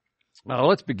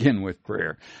Let's begin with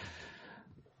prayer.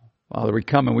 Father, we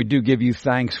come and we do give you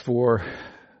thanks for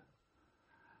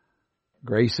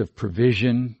grace of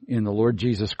provision in the Lord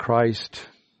Jesus Christ.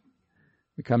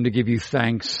 We come to give you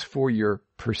thanks for your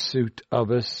pursuit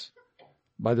of us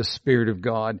by the Spirit of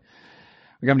God.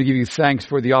 We come to give you thanks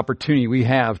for the opportunity we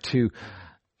have to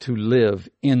live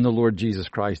in the Lord Jesus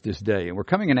Christ this day. And we're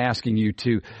coming and asking you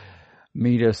to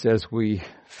meet us as we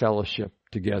fellowship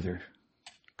together.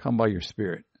 Come by your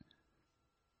Spirit.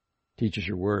 Teach us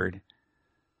your word.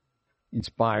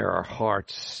 Inspire our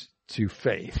hearts to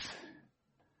faith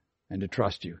and to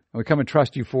trust you. And we come and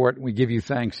trust you for it. And we give you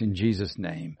thanks in Jesus'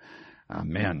 name.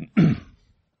 Amen.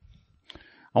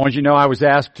 I want you to know I was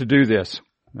asked to do this.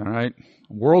 All right.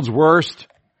 World's worst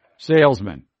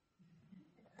salesman.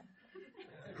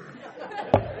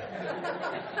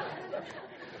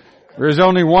 There's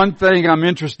only one thing I'm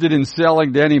interested in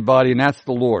selling to anybody, and that's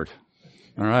the Lord.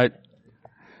 All right.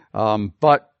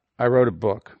 But I wrote a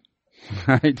book,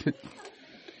 right?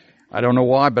 I don't know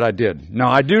why, but I did. No,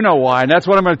 I do know why, and that's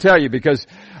what I'm going to tell you, because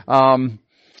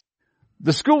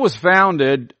the school was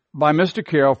founded by Mr.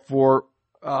 Carroll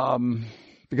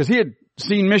because he had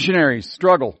seen missionaries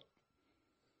struggle.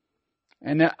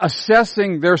 And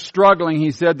assessing their struggling, he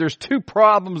said there's two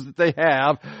problems that they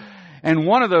have, and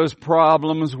one of those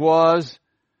problems was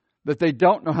that they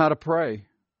don't know how to pray.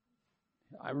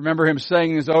 I remember him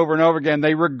saying this over and over again.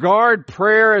 They regard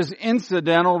prayer as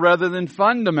incidental rather than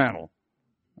fundamental.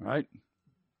 Right?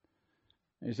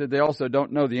 He said they also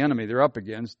don't know the enemy they're up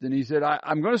against. And he said,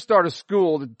 I'm going to start a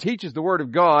school that teaches the Word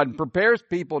of God and prepares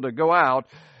people to go out,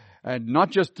 and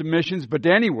not just to missions, but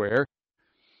to anywhere.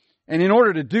 And in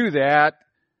order to do that,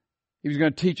 he was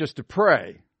going to teach us to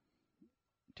pray.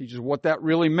 Teach us what that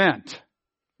really meant.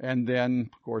 And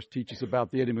then, of course, teach us about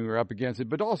the enemy we're up against it,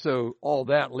 but also all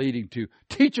that leading to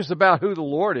teach us about who the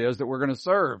Lord is that we're going to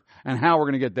serve and how we're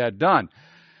going to get that done.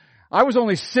 I was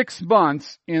only 6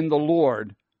 months in the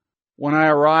Lord when I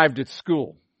arrived at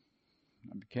school.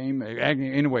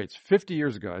 Anyway, it's 50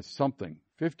 years ago. It's something.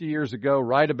 50 years ago,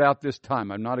 right about this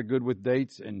time. I'm not good with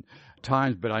dates and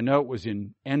times, but I know it was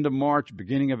in end of March,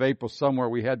 beginning of April, somewhere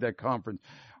we had that conference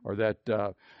or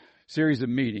that series of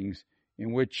meetings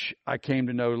in which I came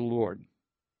to know the Lord.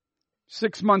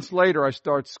 6 months later, I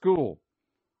start school.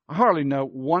 I hardly know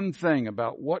one thing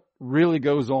about what really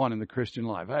goes on in the Christian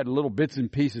life. I had little bits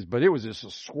and pieces, but it was just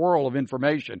a swirl of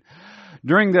information.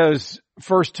 During those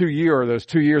first 2 years, those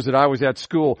 2 years that I was at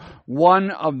school,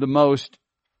 one of the most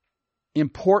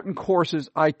important courses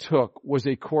I took was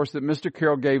a course that Mr.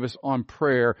 Carroll gave us on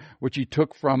prayer, which he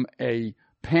took from a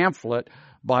pamphlet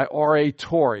by R.A.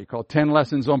 Torrey called 10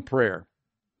 Lessons on Prayer.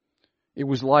 It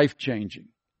was life-changing.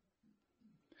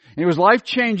 It was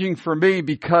life-changing for me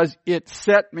because it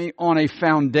set me on a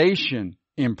foundation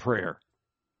in prayer.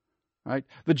 Right?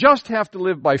 The just have to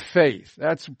live by faith.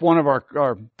 That's one of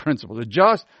our principles. The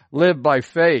just live by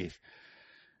faith.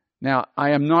 Now,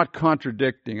 I am not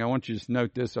contradicting. I want you to just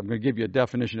note this. I'm going to give you a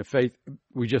definition of faith.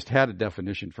 We just had a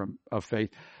definition of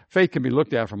faith. Faith can be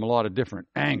looked at from a lot of different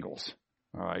angles.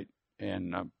 All right?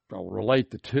 And I'll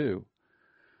relate the two.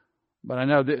 But I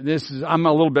know I'm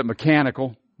a little bit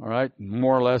mechanical. All right,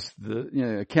 more or less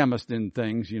the chemist in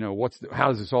things. How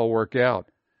does this all work out?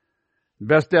 The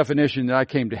best definition that I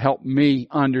came to help me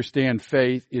understand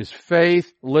faith is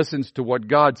faith listens to what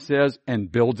God says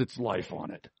and builds its life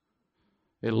on it.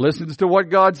 It listens to what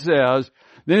God says,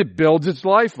 then it builds its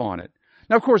life on it.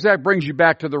 Now, of course, that brings you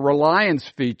back to the reliance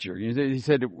feature. He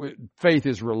said faith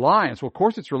is reliance. Well, of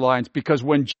course it's reliance, because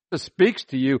when Jesus speaks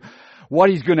to you, what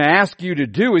he's going to ask you to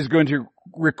do is going to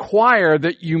require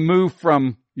that you move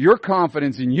from your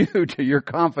confidence in you to your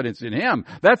confidence in him.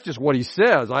 That's just what he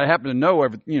says. I happen to know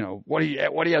what he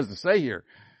has to say here.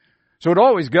 So it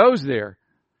always goes there.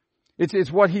 It's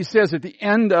what he says at the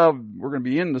end of, we're going to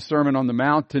be in the Sermon on the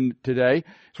Mount today.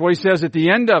 It's what he says at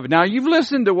the end of it. Now, you've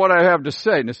listened to what I have to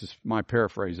say, and this is my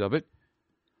paraphrase of it.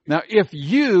 Now, if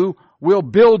you will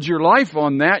build your life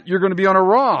on that, you're going to be on a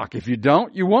rock. If you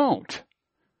don't, you won't.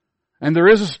 And there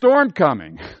is a storm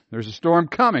coming. There's a storm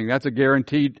coming. That's a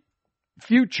guaranteed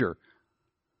future.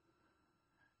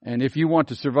 And if you want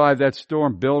to survive that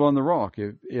storm, build on the rock.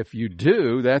 If you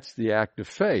do, that's the act of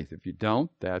faith. If you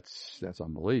don't, that's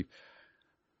unbelief.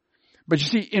 But you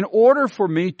see, in order for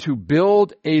me to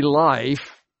build a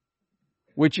life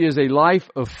which is a life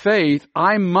of faith,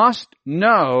 I must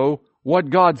know what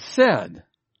God said.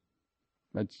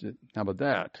 That's it. How about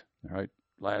that? All right.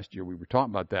 Last year we were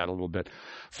talking about that a little bit.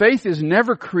 Faith is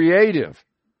never creative.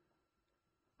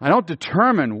 I don't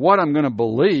determine what I'm going to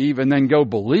believe and then go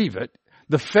believe it.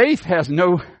 The faith has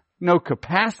no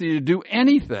capacity to do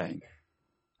anything.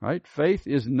 right? Faith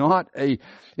is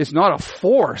it's not a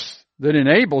force that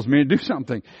enables me to do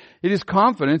something. It is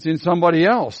confidence in somebody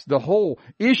else. The whole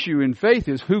issue in faith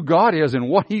is who God is and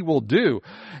what He will do.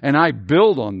 And I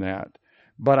build on that.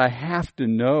 But I have to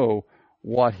know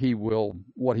what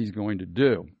He's going to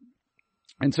do.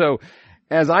 And so,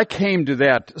 as I came to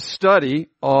that study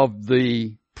of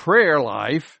the prayer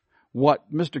life,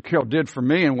 what Mr. Carroll did for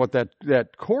me and what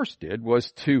that course did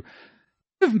was to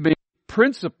give me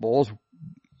principles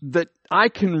that I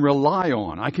can rely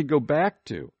on, I could go back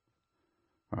to,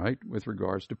 all right, with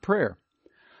regards to prayer.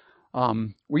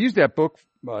 We used that book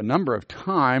a number of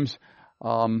times,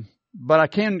 but I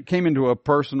came into a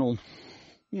personal,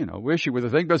 issue with the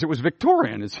thing because it was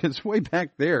Victorian. It's way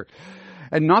back there.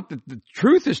 And not that the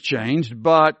truth has changed,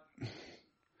 but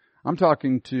I'm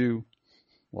talking to,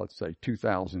 let's say,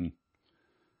 2,000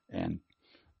 and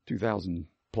 2,000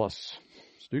 plus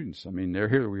students. I mean,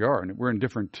 here we are, and we're in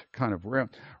different kind of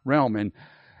realm. And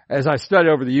as I studied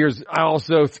over the years, I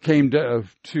also came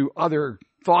to other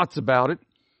thoughts about it.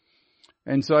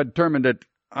 And so I determined that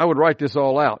I would write this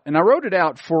all out. And I wrote it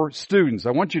out for students.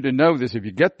 I want you to know this. If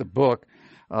you get the book,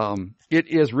 it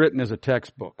is written as a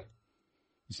textbook.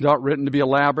 It's not written to be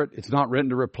elaborate. It's not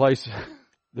written to replace.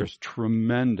 There's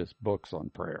tremendous books on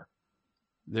prayer.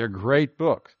 They're great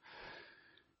books.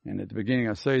 And at the beginning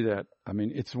I say that, I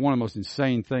mean, it's one of the most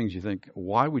insane things. You think,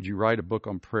 why would you write a book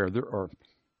on prayer? There are,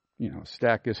 a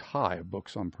stack this high of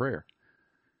books on prayer.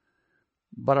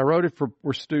 But I wrote it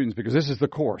for students because this is the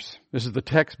course. This is the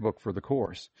textbook for the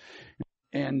course.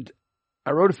 And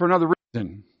I wrote it for another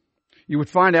reason. You would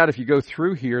find out if you go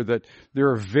through here that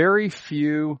there are very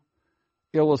few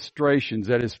illustrations,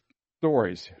 that is,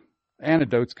 stories,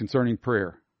 anecdotes concerning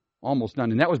prayer. Almost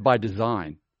none. And that was by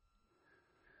design.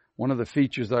 One of the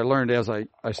features I learned as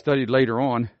I studied later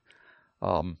on,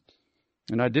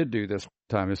 and I did do this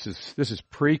time. This is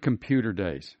pre-computer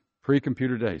days.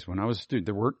 Pre-computer days. When I was a student,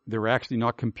 there were actually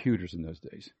not computers in those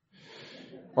days.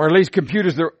 Or at least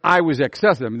computers that I was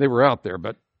accessing. I mean, they were out there,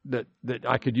 but that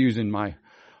I could use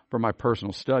for my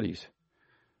personal studies.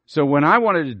 So when I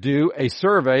wanted to do a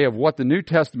survey of what the New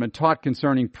Testament taught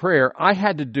concerning prayer, I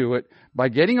had to do it by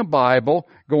getting a Bible,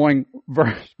 going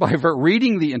by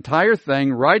reading the entire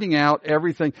thing, writing out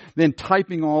everything, then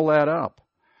typing all that up.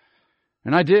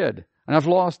 And I did. And I've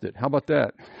lost it. How about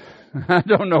that? I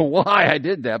don't know why I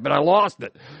did that, but I lost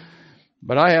it.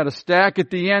 But I had a stack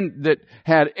at the end that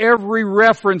had every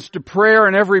reference to prayer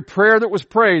and every prayer that was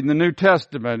prayed in the New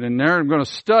Testament. And there I'm going to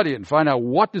study it and find out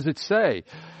what does it say.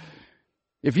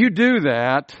 If you do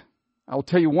that, I'll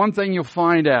tell you one thing you'll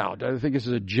find out. I think this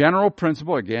is a general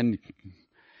principle, again,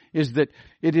 is that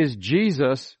it is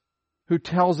Jesus who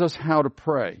tells us how to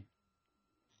pray.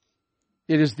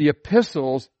 It is the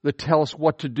epistles that tell us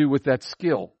what to do with that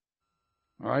skill.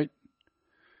 All right?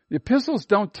 The epistles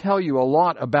don't tell you a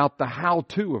lot about the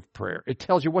how-to of prayer. It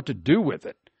tells you what to do with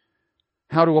it,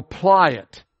 how to apply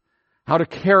it, how to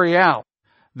carry out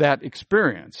that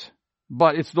experience.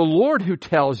 But it's the Lord who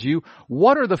tells you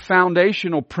what are the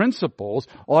foundational principles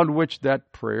on which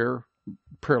that prayer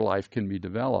life can be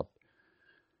developed.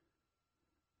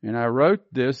 And I wrote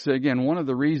this, again, one of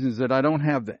the reasons that I don't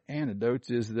have the anecdotes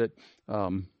is that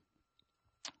a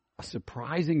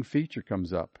surprising feature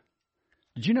comes up.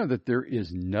 Did you know that there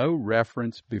is no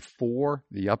reference before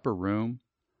the upper room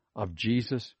of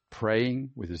Jesus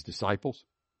praying with His disciples?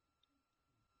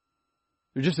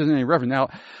 There just isn't any reference. Now,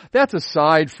 that's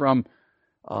aside from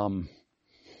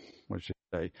what should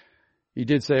I say? He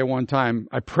did say at one time,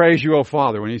 I praise you, O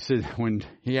Father. When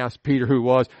he asked Peter who it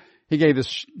was, he gave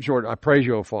this short, I praise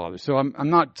you, O Father. So I'm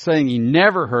not saying he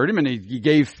never heard him, and he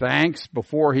gave thanks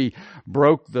before he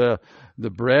broke the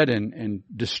bread and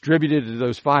distributed it to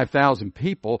those 5,000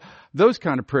 people, those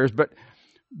kind of prayers. But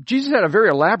Jesus had a very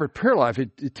elaborate prayer life.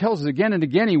 It tells us again and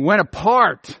again he went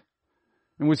apart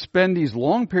and would spend these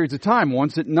long periods of time,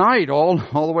 once at night, all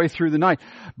the way through the night.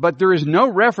 But there is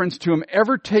no reference to him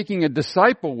ever taking a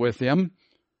disciple with him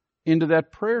into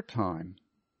that prayer time.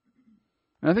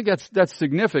 And I think that's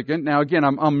significant. Now again,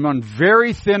 I'm on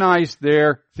very thin ice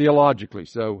there theologically.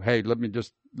 So hey, let me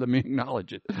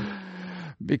acknowledge it.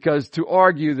 Because to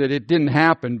argue that it didn't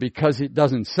happen because it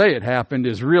doesn't say it happened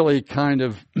is really kind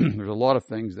of, there's a lot of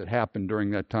things that happened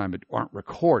during that time that aren't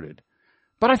recorded.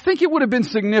 But I think it would have been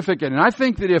significant. And I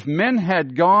think that if men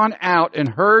had gone out and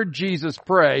heard Jesus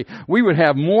pray, we would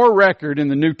have more record in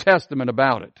the New Testament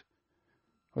about it.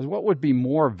 Because what would be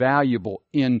more valuable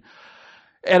in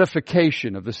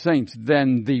edification of the saints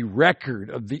than the record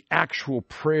of the actual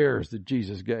prayers that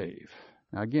Jesus gave?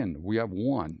 Now again, we have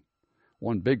one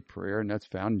big prayer, and that's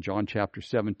found in John chapter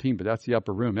 17, but that's the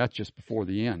upper room. That's just before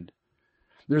the end.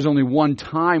 There's only one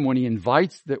time when he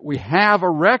invites that we have a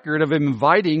record of him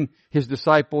inviting his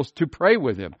disciples to pray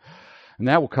with him. And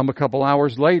that will come a couple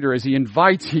hours later. As he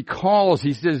invites, he calls,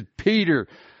 he says, Peter,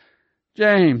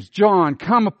 James, John,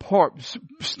 come apart,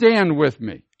 stand with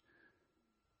me.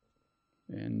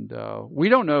 And we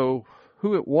don't know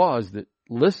who it was that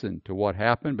listened to what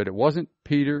happened, but it wasn't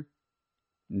Peter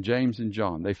and James and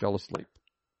John. They fell asleep.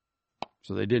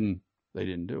 So they didn't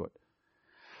do it.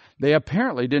 They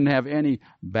apparently didn't have any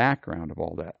background of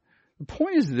all that. The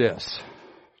point is this.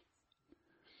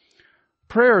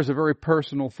 Prayer is a very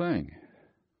personal thing.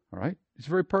 All right? It's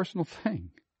a very personal thing.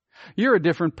 You're a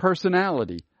different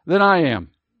personality than I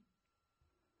am.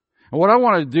 And what I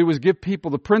wanted to do was give people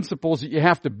the principles that you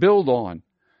have to build on,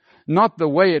 not the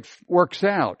way it works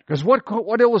out. Because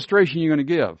what illustration are you going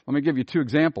to give? Let me give you two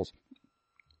examples.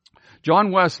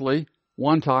 John Wesley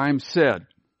one time said,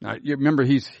 now you remember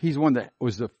he's one that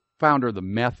was the founder of the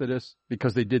Methodists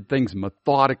because they did things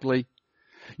methodically.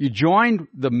 You joined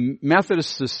the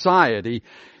Methodist Society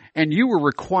and you were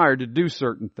required to do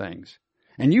certain things.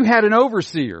 And you had an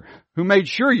overseer who made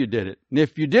sure you did it. And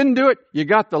if you didn't do it, you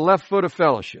got the left foot of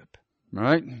fellowship.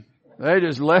 Right? They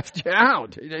just left you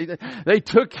out. They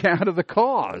took you out of the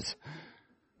cause.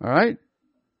 All right?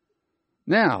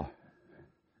 Now,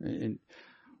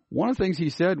 one of the things he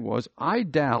said was, I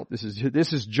doubt, this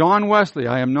is John Wesley.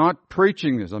 I am not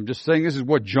preaching this. I'm just saying this is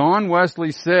what John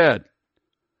Wesley said.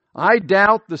 I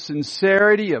doubt the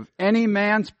sincerity of any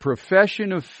man's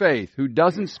profession of faith who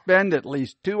doesn't spend at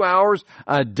least 2 hours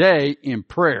a day in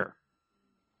prayer.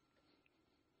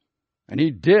 And he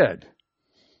did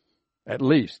at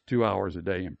least 2 hours a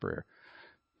day in prayer.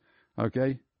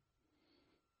 Okay?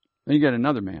 Then you get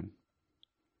another man,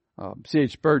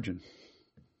 C.H. Spurgeon.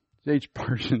 C.H.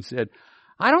 Spurgeon said,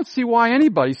 I don't see why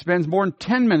anybody spends more than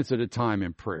 10 minutes at a time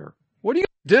in prayer. What do you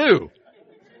do?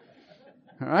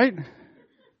 All right?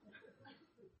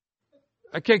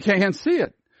 I can't see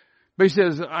it. But he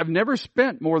says, I've never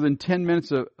spent more than 10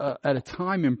 minutes at a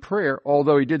time in prayer,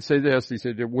 although he did say this. He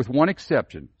said, with one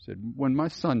exception. He said, when my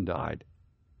son died,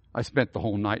 I spent the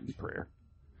whole night in prayer.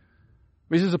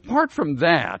 But he says, apart from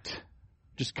that,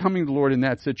 just coming to the Lord in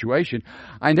that situation,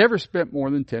 I never spent more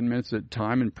than 10 minutes at a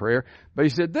time in prayer. But he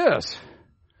said this,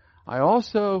 I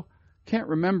also can't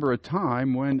remember a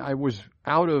time when I was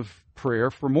out of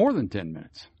prayer for more than 10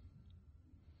 minutes.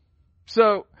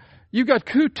 So, you've got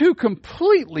two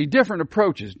completely different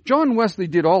approaches. John Wesley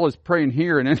did all his praying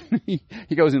here, and then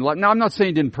he goes in. Now, I'm not saying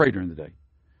he didn't pray during the day,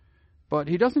 but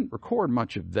he doesn't record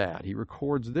much of that. He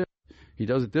records this. He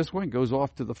does it this way and goes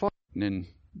off to the fight, and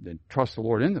then trusts the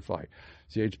Lord in the fight.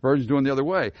 C.H. Spurgeon's doing the other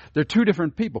way. They're two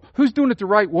different people. Who's doing it the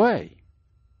right way?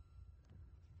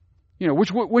 You know,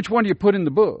 which one do you put in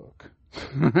the book?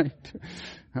 Right?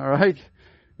 All right.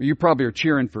 Well, you probably are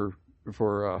cheering for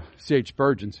C.H.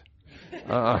 Spurgeon's.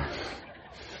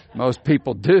 Most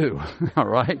people do, all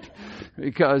right?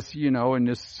 Because, you know, in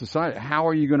this society, how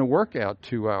are you going to work out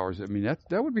 2 hours? I mean,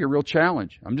 that would be a real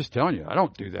challenge. I'm just telling you, I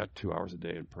don't do that 2 hours a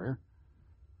day in prayer.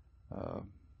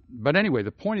 But anyway,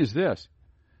 the point is this.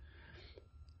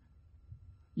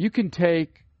 You can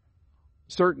take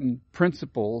certain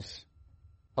principles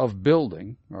of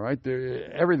building, all right?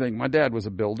 Everything. My dad was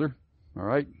a builder, all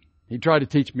right? He tried to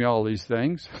teach me all these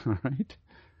things, all right?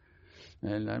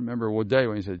 And I remember one day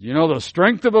when he said, you know, the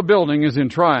strength of a building is in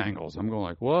triangles. I'm going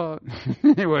like, what?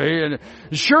 Anyway, and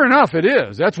sure enough, it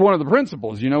is. That's one of the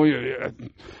principles. You know,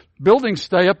 buildings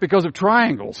stay up because of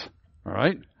triangles. All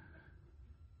right?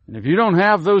 And if you don't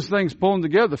have those things pulling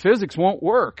together, the physics won't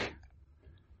work.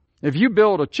 If you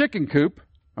build a chicken coop,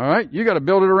 all right, you got to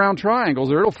build it around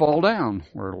triangles or it'll fall down.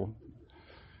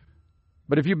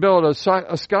 But if you build a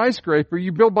skyscraper,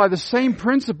 you build by the same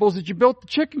principles that you built the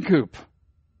chicken coop.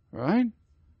 Right?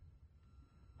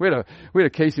 We had a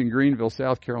case in Greenville,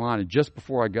 South Carolina, just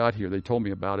before I got here. They told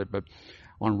me about it, but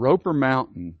on Roper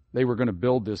Mountain, they were going to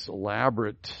build this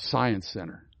elaborate science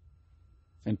center.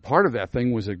 And part of that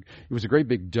thing was it was a great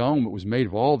big dome. It was made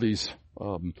of all these,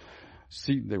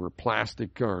 they were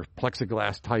plastic or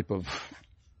plexiglass type of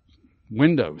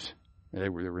windows. They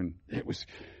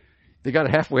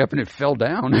got halfway up and it fell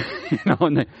down, you know,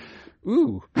 and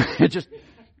it just,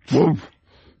 boom.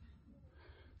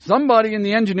 Somebody in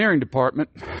the engineering department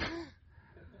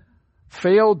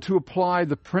failed to apply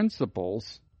the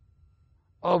principles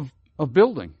of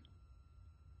building.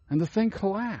 And the thing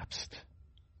collapsed.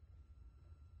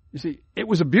 You see, it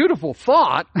was a beautiful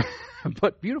thought,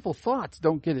 but beautiful thoughts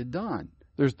don't get it done.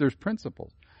 There's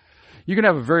principles. You can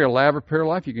have a very elaborate prayer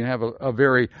life. You can have a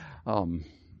very,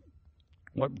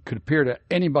 what could appear to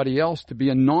anybody else to be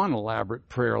a non-elaborate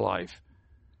prayer life.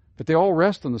 But they all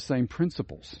rest on the same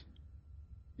principles.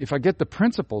 if I get the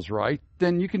principles right,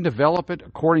 then you can develop it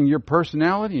according to your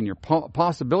personality and your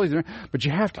possibilities. But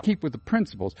you have to keep with the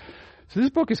principles. So this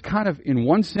book is kind of, in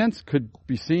one sense, could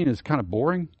be seen as kind of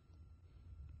boring.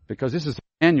 Because this is a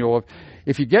manual of,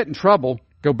 if you get in trouble,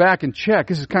 go back and check.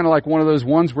 This is kind of like one of those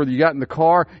ones where you got in the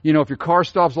car. You know, if your car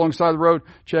stops alongside the road,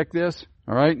 check this.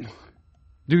 All right?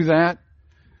 Do that.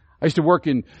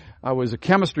 I was a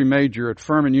chemistry major at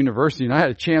Furman University, and I had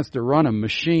a chance to run a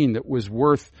machine that was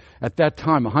worth, at that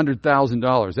time,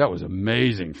 $100,000. That was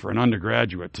amazing for an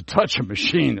undergraduate to touch a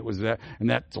machine that was that, and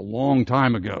that's a long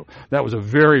time ago. That was a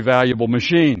very valuable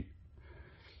machine.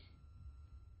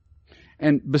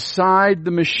 And beside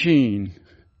the machine,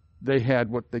 they had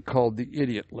what they called the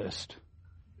idiot list.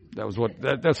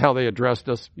 That's how they addressed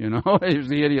us, you know. It was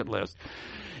the idiot list.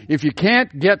 If you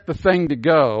can't get the thing to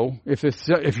go,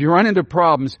 if you run into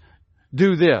problems,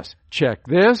 do this. Check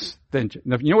this. Then,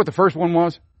 you know what the first one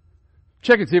was?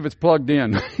 Check and see if it's plugged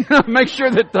in. Make sure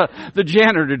that the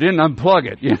janitor didn't unplug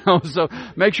it, you know. So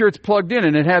make sure it's plugged in.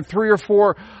 And it had 3 or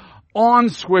 4 on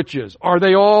switches. Are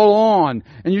they all on?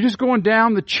 And you're just going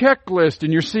down the checklist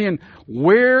and you're seeing,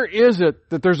 where is it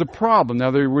that there's a problem? Now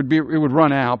it would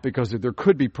run out because there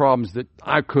could be problems that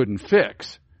I couldn't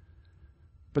fix.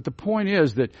 But the point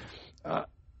is that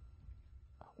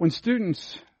when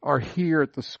students are here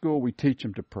at the school, we teach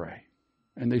them to pray.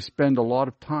 And they spend a lot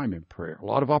of time in prayer, a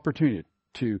lot of opportunity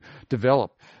to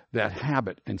develop that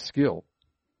habit and skill.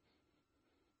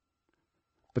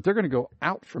 But they're going to go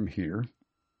out from here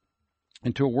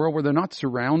into a world where they're not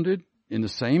surrounded in the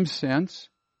same sense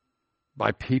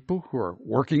by people who are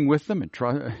working with them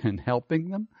and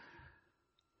helping them.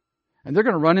 And they're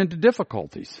going to run into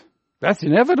difficulties. That's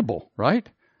inevitable, right?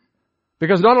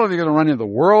 Because not only are they going to run into the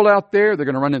world out there, they're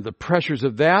going to run into the pressures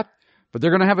of that, but they're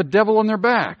going to have a devil on their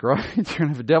back, right? They're going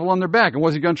to have a devil on their back. And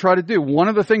what's he going to try to do? One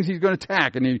of the things he's going to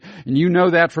attack, and you know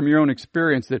that from your own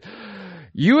experience, that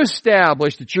you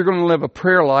establish that you're going to live a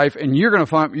prayer life, and you're going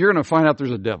to find out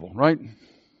there's a devil, right?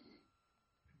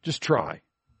 Just try.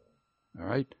 All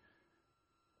right?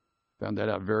 Found that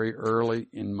out very early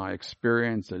in my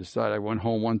experience. I decided I went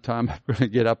home one time, I'm going to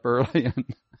get up early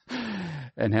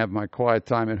and have my quiet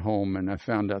time at home. And I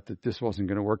found out that this wasn't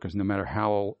going to work because no matter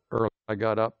how early I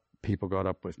got up, people got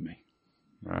up with me.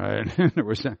 Right?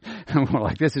 I'm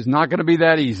like, this is not going to be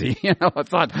that easy. You know, I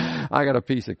thought I got a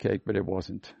piece of cake, but it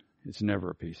wasn't. It's never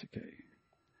a piece of cake.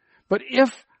 But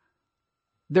if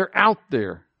they're out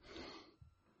there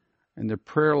and their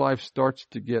prayer life starts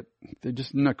to get, they're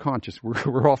just not conscious.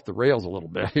 We're off the rails a little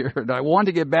bit here. And I want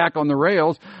to get back on the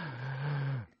rails.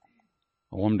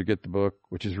 I want them to get the book,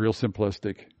 which is real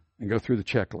simplistic, and go through the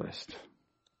checklist.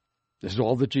 This is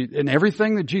all that and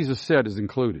everything that Jesus said is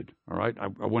included. All right.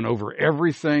 I went over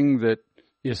everything that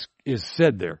is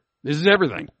said there. This is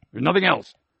everything. There's nothing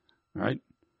else. All right.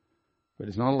 But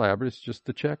it's not elaborate. It's just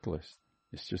the checklist.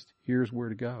 It's just, here's where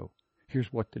to go. Here's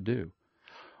what to do.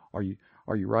 Are you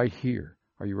right here?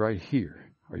 Are you right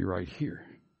here? Are you right here?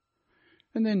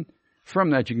 And then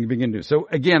from that you can begin to. So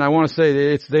again, I want to say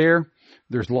that it's there.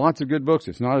 There's lots of good books.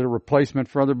 It's not a replacement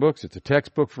for other books. It's a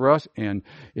textbook for us. And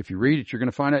if you read it, you're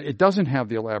going to find out it doesn't have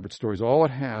the elaborate stories. All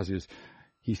it has is,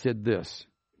 he said this.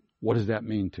 What does that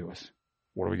mean to us?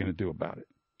 What are we going to do about it?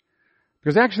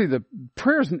 Because actually the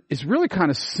prayer is really kind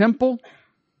of simple.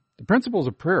 The principles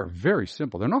of prayer are very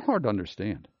simple. They're not hard to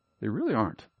understand. They really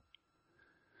aren't.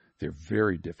 They're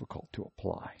very difficult to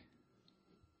apply.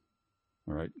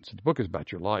 All right. So the book is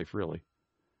about your life, really.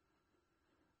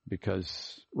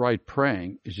 Because right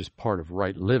praying is just part of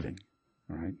right living.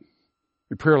 All right.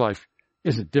 Your prayer life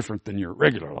isn't different than your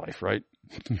regular life, right?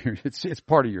 It's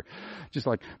part of just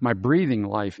like my breathing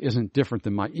life isn't different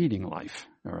than my eating life.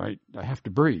 All right. I have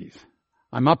to breathe.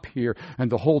 I'm up here, and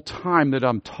the whole time that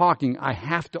I'm talking, I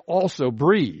have to also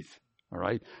breathe. All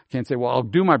right. I can't say, well, I'll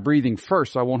do my breathing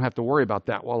first, so I won't have to worry about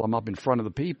that while I'm up in front of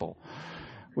the people.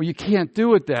 Well, you can't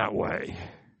do it that way.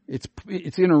 It's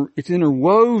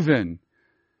interwoven.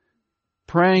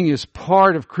 Praying is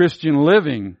part of Christian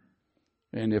living,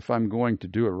 and if I'm going to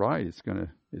do it right, it's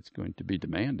going to be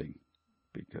demanding,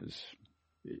 because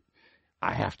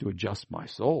I have to adjust my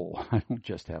soul. I don't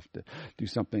just have to do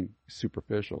something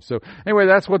superficial. So anyway,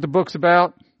 that's what the book's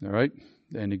about. All right.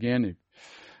 And again,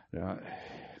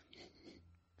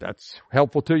 that's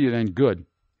helpful to you, then good.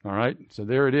 All right. So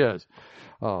there it is.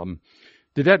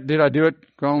 Did I do it,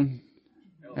 Colin?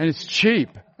 And it's cheap,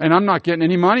 and I'm not getting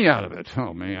any money out of it.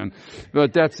 Oh man.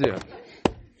 But that's it.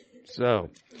 So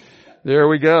there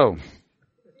we go.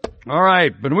 All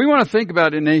right. But we want to think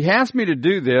about it, and he asked me to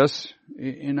do this,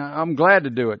 and I'm glad to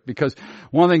do it, because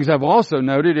One of the things I've also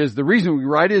noted is the reason we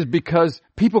write is because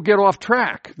people get off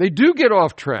track. They do get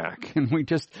off track. And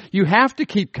you have to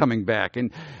keep coming back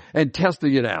and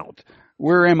testing it out.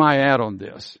 Where am I at on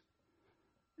this?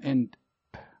 And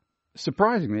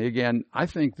surprisingly, again, I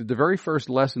think that the very first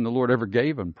lesson the Lord ever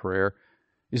gave on prayer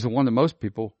is the one that most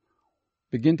people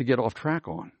begin to get off track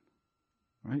on.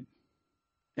 Right?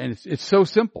 And it's so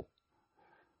simple.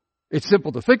 It's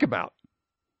simple to think about.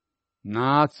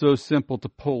 Not so simple to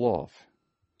pull off.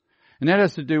 And that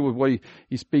has to do with what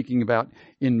he's speaking about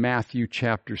in Matthew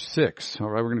chapter 6. All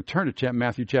right, we're going to turn to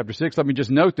Matthew chapter 6. Let me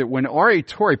just note that when R.A.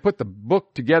 Torrey put the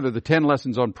book together, the 10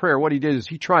 lessons on prayer, what he did is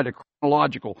he tried to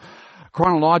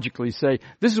chronologically say,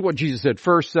 this is what Jesus said,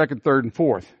 first, second, third, and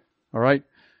fourth. All right?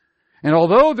 And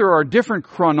although there are different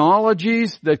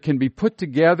chronologies that can be put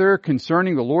together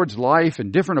concerning the Lord's life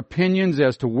and different opinions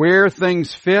as to where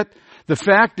things fit, the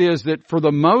fact is that for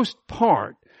the most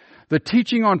part, the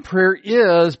teaching on prayer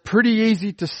is pretty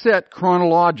easy to set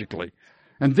chronologically.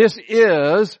 And this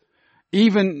is,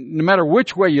 even no matter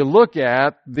which way you look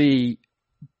at the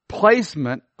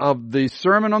placement of the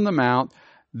Sermon on the Mount,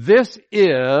 this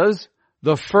is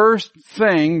the first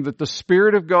thing that the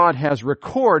Spirit of God has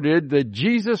recorded that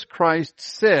Jesus Christ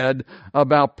said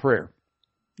about prayer.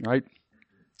 Right?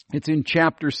 It's in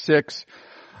chapter 6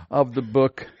 of the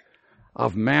book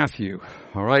of Matthew.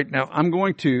 All right? Now,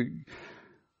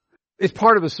 it's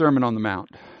part of the Sermon on the Mount.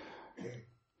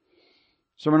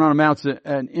 Sermon on the Mount's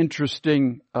an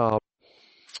interesting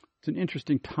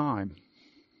time.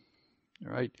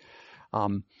 All right?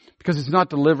 Because it's not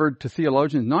delivered to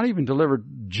theologians, not even delivered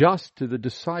just to the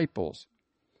disciples.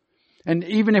 And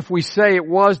even if we say it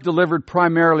was delivered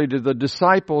primarily to the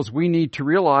disciples, we need to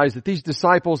realize that these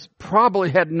disciples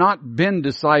probably had not been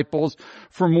disciples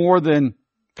for more than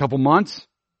a couple months,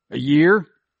 a year.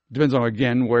 Depends on,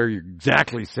 again, where you're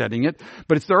exactly setting it.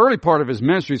 But it's the early part of his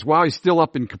ministry. It's while he's still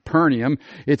up in Capernaum.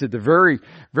 It's at the very,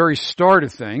 very start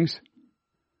of things.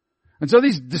 And so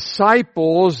these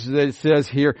disciples, that it says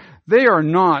here, they are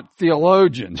not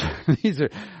theologians. These are,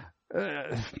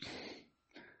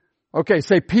 okay,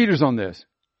 say Peter's on this.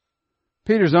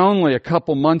 Peter's only a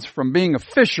couple months from being a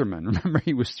fisherman. Remember,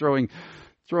 he was throwing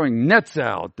nets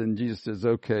out, and Jesus says,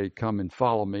 okay, come and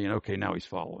follow me. And okay, now he's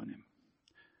following him.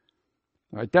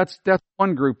 All right, that's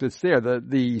one group that's there.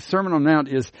 The Sermon on the Mount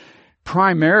is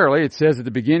primarily, it says at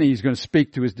the beginning, he's going to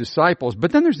speak to his disciples.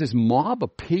 But then there's this mob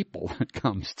of people that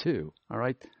comes too. All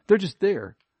right, they're just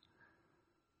there.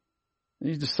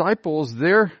 These disciples,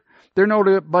 they're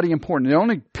nobody important. The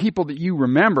only people that you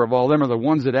remember of all them are the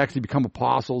ones that actually become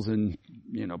apostles, and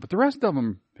but the rest of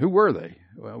them, who were they?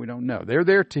 Well, we don't know. They're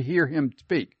there to hear him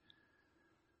speak.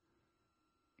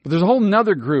 But there's a whole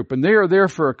nother group, and they are there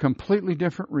for a completely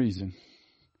different reason.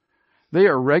 They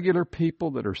are regular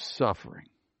people that are suffering.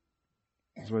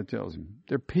 That's what it tells him.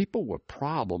 They're people with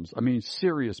problems. I mean,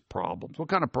 serious problems. What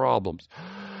kind of problems?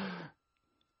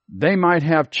 They might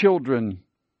have children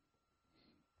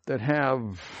that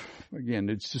have, again,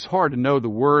 it's just hard to know the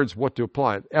words, what to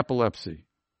apply. Epilepsy.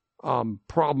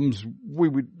 Problems,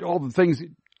 all the things that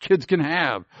kids can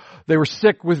have. They were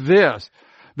sick with this.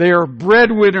 They are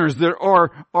breadwinners that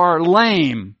are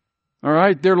lame. All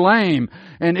right, they're lame.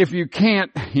 And if you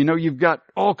can't, you've got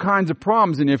all kinds of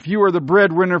problems. And if you are the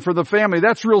breadwinner for the family,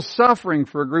 that's real suffering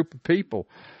for a group of people.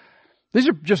 These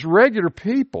are just regular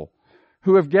people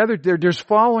who have gathered there just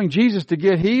following Jesus to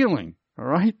get healing. All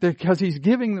right, because he's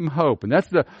giving them hope. And that's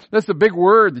the big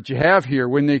word that you have here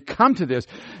when they come to this.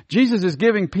 Jesus is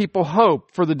giving people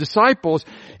hope. For the disciples,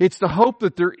 it's the hope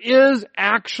that there is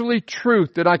actually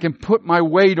truth that I can put my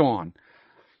weight on.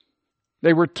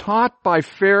 They were taught by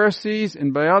Pharisees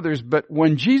and by others, but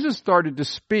when Jesus started to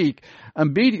speak,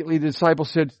 immediately the disciples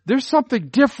said, there's something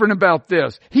different about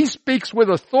this. He speaks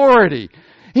with authority.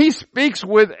 He speaks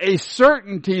with a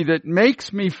certainty that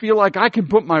makes me feel like I can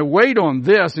put my weight on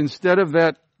this instead of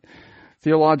that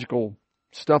theological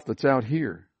stuff that's out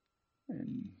here.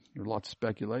 And there's lots of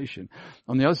speculation.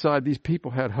 On the other side, these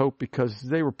people had hope because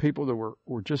they were people that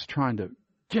were just trying to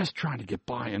get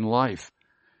by in life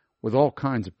with all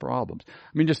kinds of problems.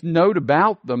 I mean, just note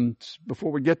about them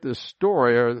before we get this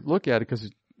story or look at it, because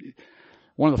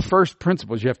one of the first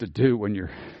principles you have to do when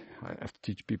I have to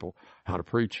teach people how to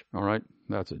preach. All right.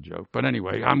 That's a joke. But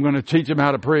anyway, I'm going to teach them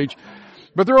how to preach.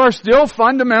 But there are still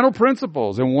fundamental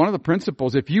principles. And one of the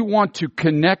principles, if you want to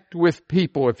connect with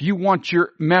people, if you want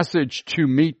your message to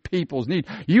meet people's need,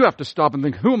 you have to stop and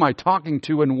think, who am I talking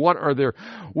to and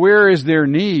where is their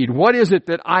need? What is it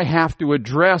that I have to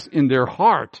address in their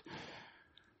heart?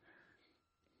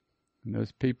 And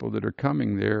those people that are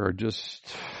coming there are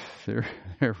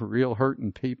they're real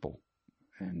hurting people.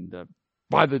 And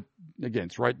Again,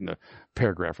 it's right in the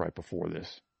paragraph right before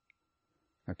this.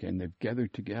 Okay, and they've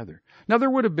gathered together. Now, there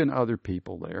would have been other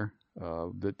people there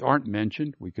that aren't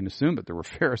mentioned. We can assume that there were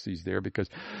Pharisees there because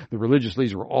the religious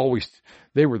leaders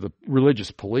they were the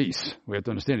religious police. We have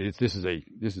to understand this is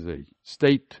a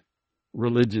state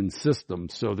religion system,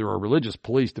 so there are religious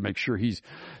police to make sure he's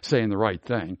saying the right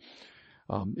thing.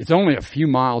 It's only a few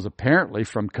miles apparently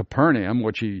from Capernaum,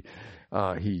 which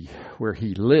where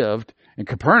he lived, and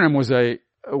Capernaum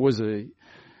there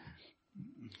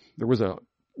was a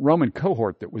Roman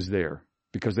cohort that was there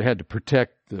because they had to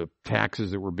protect the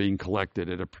taxes that were being collected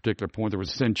at a particular point. There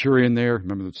was a centurion there.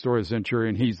 Remember the story of the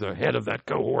centurion? He's the head of that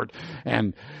cohort,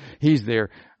 and he's there.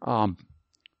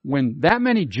 When that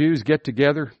many Jews get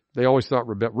together, they always thought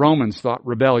Romans thought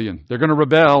rebellion. They're going to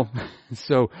rebel.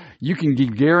 So you can be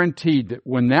guaranteed that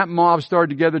when that mob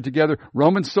started to gather together,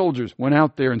 Roman soldiers went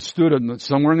out there and stood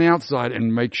somewhere on the outside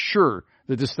and make sure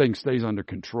that this thing stays under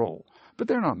control. But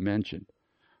they're not mentioned.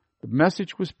 The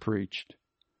message was preached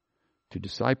to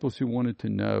disciples who wanted to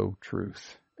know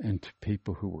truth and to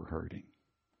people who were hurting.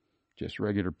 Just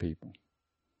regular people.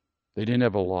 They didn't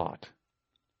have a lot.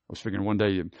 I was figuring one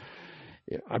day,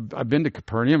 I've been to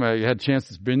Capernaum. I had a chance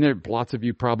to be there. Lots of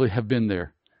you probably have been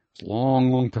there. It's a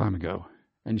long, long time ago.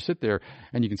 And you sit there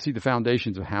and you can see the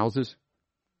foundations of houses.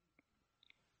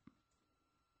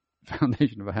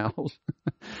 Foundation of a house.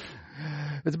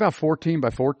 It's about 14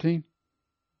 by 14.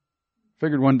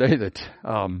 Figured one day that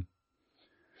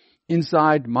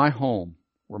inside my home,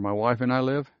 where my wife and I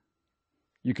live,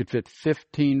 you could fit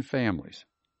 15 families.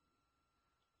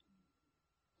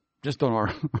 Just on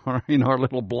our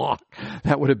little block.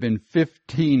 That would have been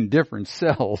 15 different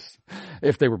cells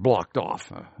if they were blocked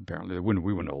off. Apparently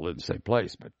we wouldn't all live in the same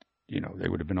place, but they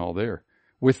would have been all there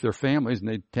with their families, and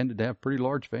they tended to have pretty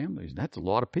large families. That's a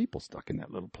lot of people stuck in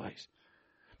that little place.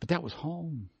 But that was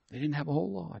home. They didn't have a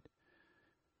whole lot.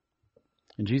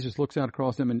 And Jesus looks out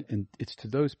across them, and it's to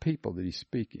those people that he's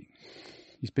speaking.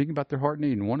 He's speaking about their heart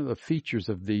need. And one of the features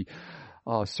of the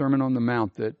Sermon on the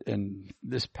Mount and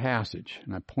this passage,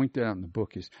 and I point that out in the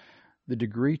book, is the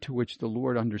degree to which the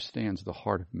Lord understands the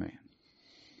heart of man.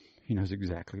 He knows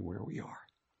exactly where we are.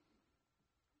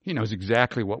 He knows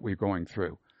exactly what we're going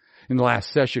through. In the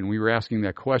last session, we were asking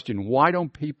that question, why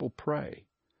don't people pray?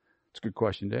 It's a good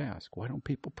question to ask. Why don't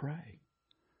people pray?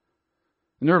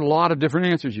 And there are a lot of different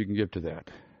answers you can give to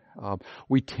that.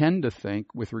 We tend to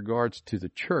think, with regards to the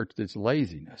church, that it's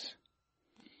laziness.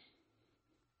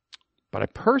 But I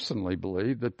personally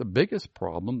believe that the biggest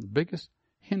problem, the biggest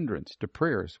hindrance to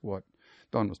prayer is what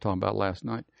Don was talking about last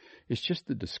night. It's just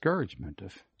the discouragement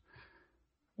of,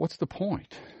 what's the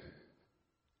point?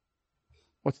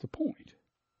 What's the point?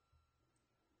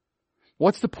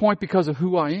 What's the point because of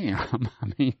who I am?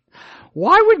 I mean,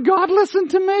 why would God listen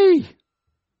to me?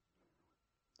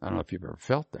 I don't know if you've ever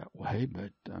felt that way, but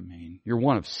I mean, you're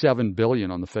one of 7 billion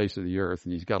on the face of the earth,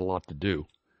 and he's got a lot to do.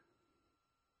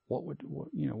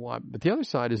 Why? But the other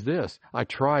side is this. I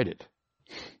tried it.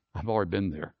 I've already been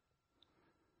there.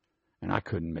 And I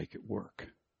couldn't make it work.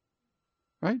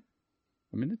 Right?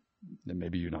 I mean,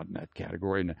 maybe you're not in that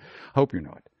category, and I hope you're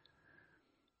not.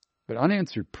 But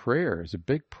unanswered prayer is a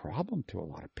big problem to a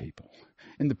lot of people.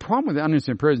 And the problem with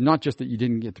unanswered prayer is not just that you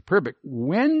didn't get the prayer, but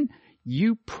when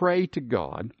you pray to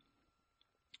God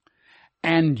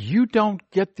and you don't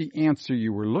get the answer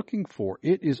you were looking for,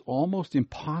 it is almost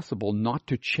impossible not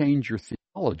to change your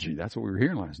theology. That's what we were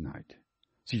hearing last night.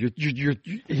 So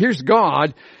here's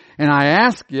God, and I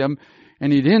asked him,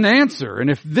 and he didn't answer.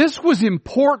 And if this was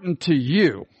important to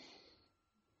you,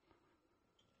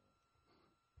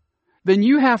 then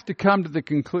you have to come to the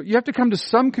conclusion. You have to come to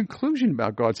some conclusion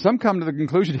about God. Some come to the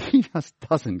conclusion he just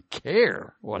doesn't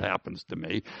care what happens to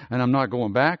me, and I'm not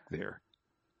going back there.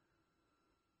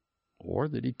 Or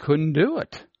that he couldn't do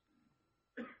it.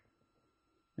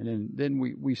 And then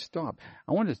we stop.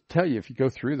 I want to tell you, if you go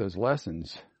through those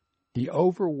lessons, the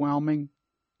overwhelming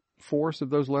force of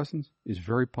those lessons is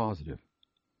very positive.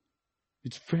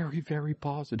 It's very, very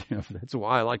positive. That's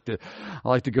why I like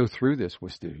to go through this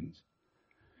with students.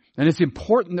 And it's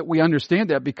important that we understand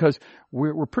that because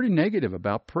we're pretty negative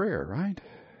about prayer, right?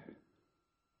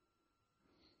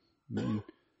 I mean,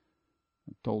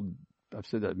 I've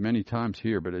said that many times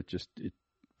here, but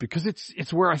because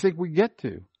it's where I think we get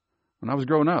to. When I was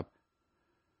growing up,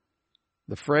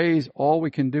 the phrase, all we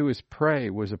can do is pray,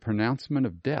 was a pronouncement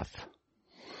of death.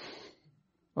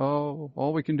 Oh,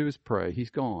 all we can do is pray. He's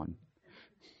gone.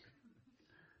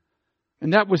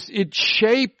 And it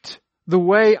shaped the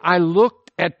way I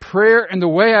looked at prayer and the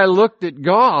way I looked at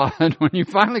God. When you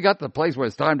finally got to the place where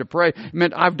it's time to pray, it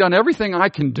meant I've done everything I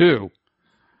can do.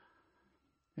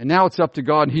 And now it's up to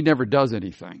God and He never does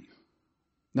anything.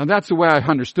 Now that's the way I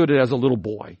understood it as a little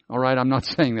boy. All right. I'm not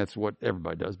saying that's what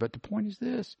everybody does, but the point is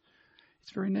this.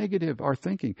 It's very negative, our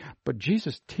thinking. But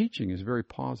Jesus' teaching is very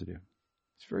positive.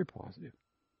 It's very positive.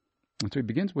 And so he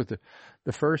begins with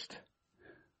the first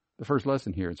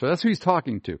lesson here. So that's who he's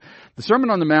talking to. The Sermon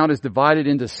on the Mount is divided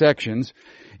into sections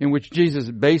in which Jesus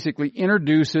basically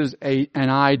introduces an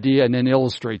idea and then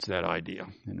illustrates that idea.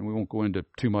 And we won't go into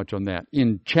too much on that.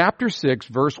 In chapter 6,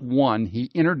 verse 1,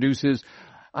 he introduces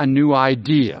a new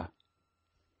idea.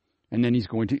 And then he's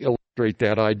going to illustrate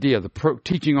that idea. The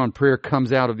teaching on prayer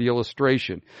comes out of the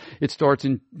illustration. It starts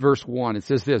in verse 1. It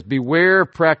says this, beware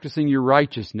of practicing your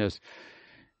righteousness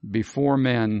before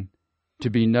men to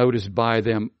be noticed by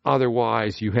them.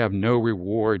 Otherwise, you have no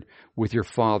reward with your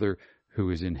Father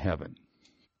who is in heaven.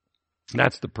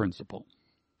 That's the principle.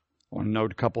 I want to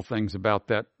note a couple things about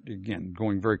that. Again,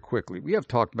 going very quickly. We have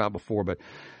talked about before, but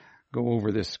go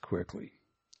over this quickly.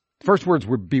 The first words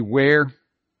were beware.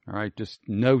 All right, just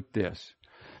note this.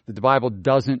 That the Bible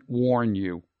doesn't warn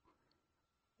you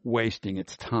wasting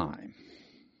its time.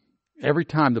 Every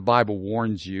time the Bible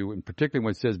warns you, and particularly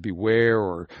when it says beware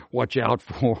or watch out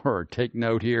for or take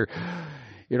note here,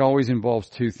 it always involves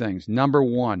two things. Number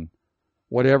one,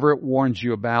 whatever it warns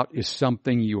you about is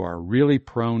something you are really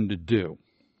prone to do.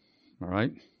 All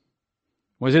right?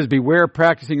 When it says beware of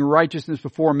practicing righteousness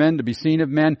before men to be seen of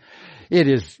men, it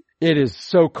is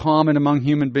so common among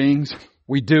human beings.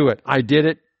 We do it. I did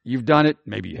it. You've done it.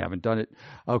 Maybe you haven't done it.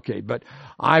 Okay, but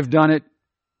I've done it.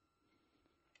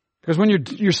 Because when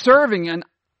you're serving an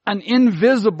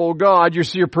invisible God,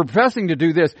 you're professing to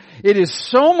do this, it is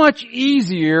so much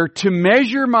easier to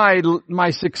measure my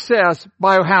success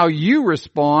by how you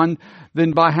respond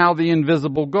than by how the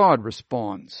invisible God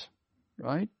responds.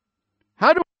 Right?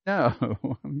 How do we know?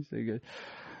 Let me say good.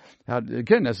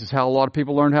 Again, this is how a lot of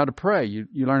people learn how to pray. You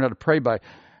learn how to pray by,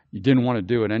 you didn't want to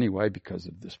do it anyway because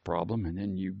of this problem, and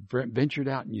then you ventured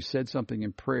out and you said something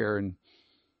in prayer, and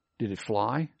did it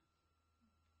fly?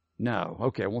 No.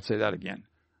 Okay, I won't say that again.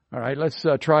 All right, let's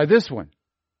try this one.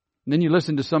 And then you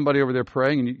listen to somebody over there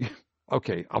praying, and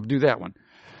okay, I'll do that one.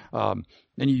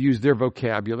 Then you use their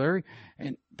vocabulary,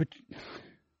 but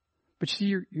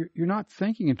see, you're not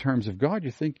thinking in terms of God.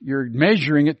 You're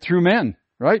measuring it through men,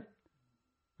 right?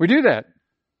 We do that.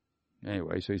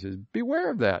 Anyway, so he says, beware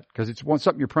of that, because it's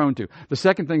something you're prone to. The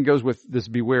second thing goes with this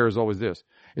beware is always this.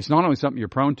 It's not only something you're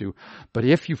prone to, but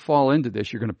if you fall into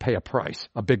this, you're going to pay a price,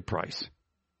 a big price.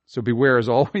 So beware is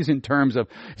always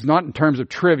it's not in terms of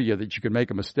trivia that you can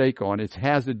make a mistake on. It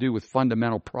has to do with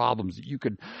fundamental problems that you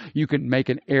could make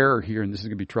an error here, and this is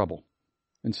going to be trouble.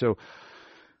 And so,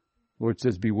 Lord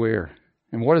says beware.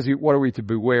 And what are we to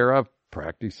beware of?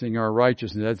 Practicing our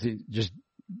righteousness. That's just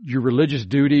your religious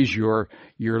duties, your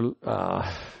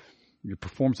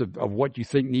performance of what you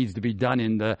think needs to be done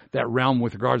in that realm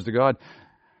with regards to God.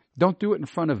 Don't do it in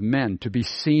front of men to be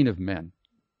seen of men.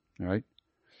 All right?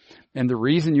 And the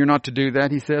reason you're not to do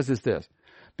that, he says, is this.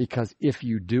 Because if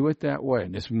you do it that way,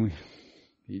 and it's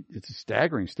a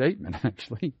staggering statement,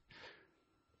 actually.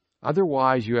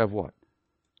 Otherwise, you have what?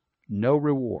 No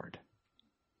reward.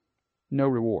 No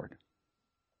reward.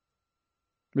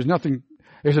 There's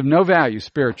of no value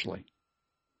spiritually.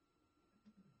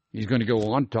 He's going to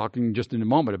go on talking just in a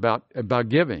moment about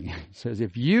giving. He says,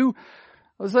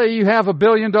 let's say you have $1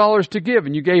 billion to give,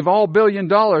 and you gave all $1 billion,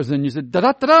 and you said,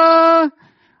 da-da-da-da!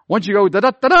 Once you go,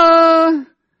 da-da-da-da!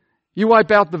 You wipe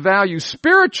out the value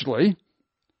spiritually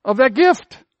of that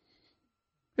gift.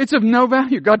 It's of no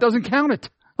value. God doesn't count it.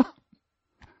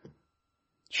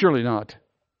 Surely not.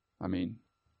 I mean,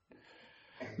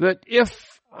 that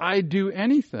if I do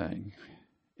anything,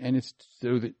 and it's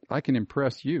so that I can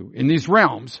impress you in these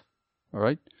realms, all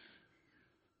right,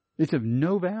 it's of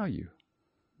no value.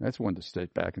 That's one to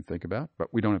step back and think about,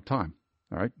 but we don't have time,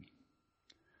 all right?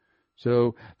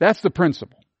 So that's the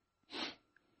principle.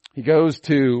 He goes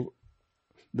to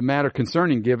the matter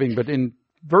concerning giving, but in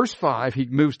verse 5, he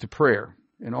moves to prayer.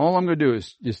 And all I'm going to do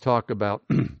is just talk about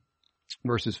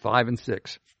verses 5 and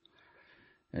 6,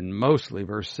 and mostly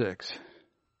verse 6.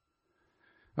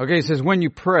 Okay, it says, when you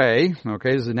pray,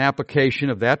 okay, this is an application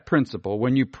of that principle.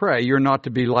 When you pray, you're not to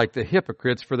be like the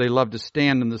hypocrites, for they love to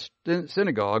stand in the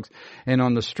synagogues and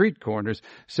on the street corners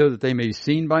so that they may be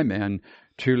seen by men.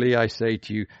 Truly, I say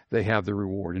to you, they have the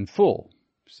reward in full.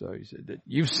 So he said that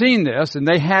you've seen this, and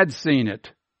they had seen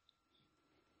it.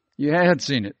 You had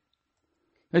seen it.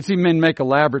 They'd seen men make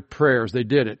elaborate prayers. They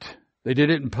did it. They did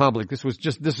it in public. This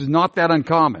is not that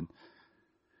uncommon.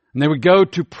 And they would go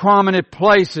to prominent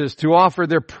places to offer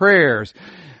their prayers.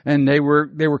 And they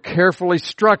were carefully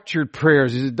structured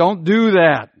prayers. He said, don't do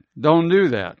that. Don't do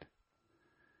that.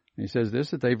 He says this,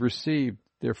 that they've received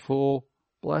their full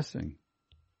blessing.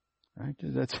 Right?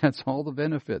 That's all the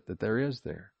benefit that there is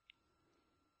there.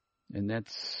 And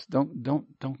that's, don't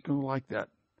go like that.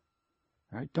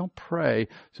 Right? Don't pray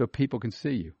so people can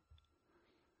see you.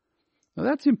 Now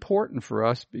that's important for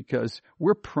us because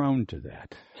we're prone to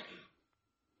that.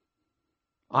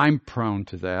 I'm prone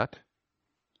to that.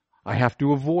 I have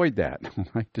to avoid that.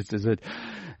 Right? This is it.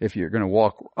 If you're going to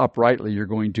walk uprightly, you're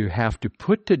going to have to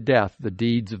put to death the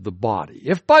deeds of the body.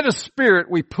 If by the Spirit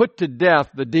we put to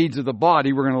death the deeds of the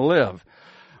body, we're going to live.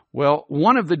 Well,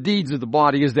 one of the deeds of the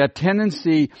body is that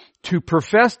tendency to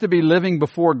profess to be living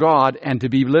before God and to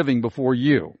be living before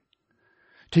you.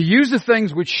 To use the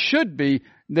things which should be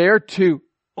there to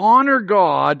honor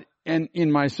God and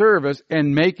in my service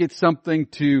and make it something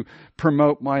to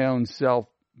promote my own self.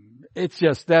 It's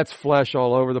just, that's flesh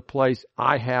all over the place.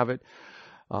 I have it.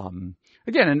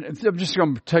 Again, and I'm just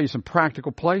going to tell you some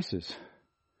practical places.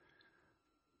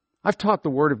 I've taught the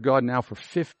Word of God now for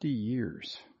 50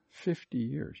 years. 50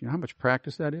 years. You know how much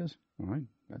practice that is? All right.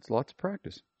 That's lots of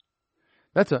practice.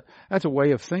 That's a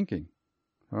way of thinking.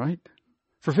 All right.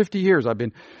 For 50 years I've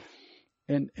been,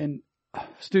 and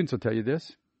students will tell you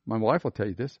this. My wife will tell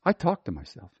you this. I talk to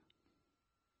myself.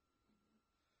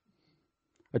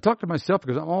 I talk to myself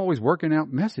because I'm always working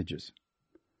out messages.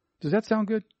 Does that sound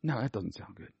good? No, that doesn't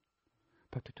sound good.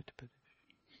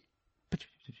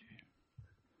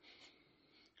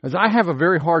 As I have a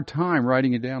very hard time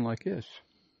writing it down like this.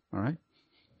 All right?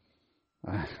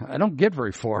 I don't get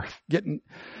very far getting,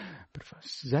 but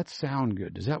does that sound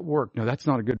good? Does that work? No, that's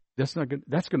not good. That's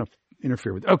going to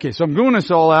interfere with it. Okay, so I'm doing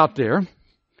this all out there.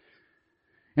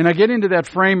 And I get into that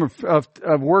frame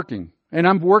of working. And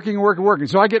I'm working.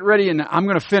 So I get ready and I'm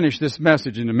going to finish this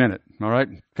message in a minute. All right?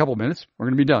 A couple minutes. We're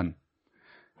going to be done.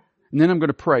 And then I'm going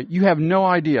to pray. You have no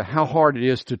idea how hard it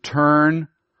is to turn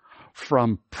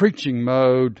from preaching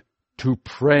mode to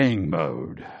praying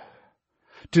mode.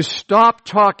 To stop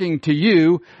talking to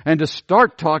you and to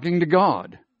start talking to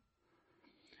God.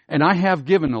 And I have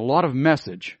given a lot of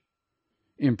message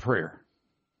in prayer.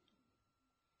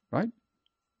 Right?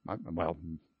 Well,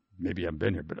 maybe I've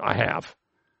been here, but I have.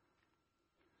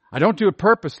 I don't do it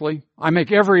purposely. I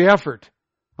make every effort.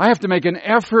 I have to make an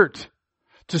effort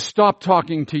to stop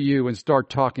talking to you and start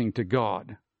talking to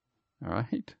God. All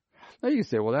right? Now you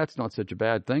say, well, that's not such a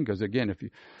bad thing, because again, if you,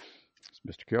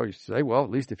 Mr. Carroll used to say, well, at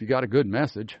least if you got a good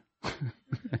message,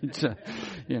 it's,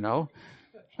 you know.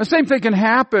 The same thing can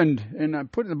happen, and I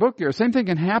put in the book here, the same thing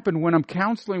can happen when I'm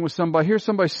counseling with somebody. Here's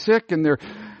somebody sick and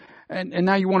and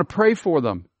now you want to pray for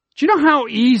them. Do you know how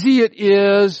easy it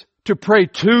is to pray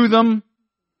to them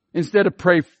instead of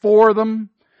pray for them?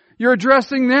 You're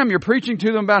addressing them. You're preaching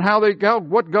to them about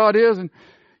what God is. And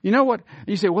you know what?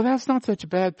 You say, well, that's not such a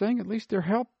bad thing. At least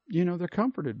they're they're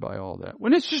comforted by all that.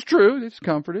 When it's just true, it's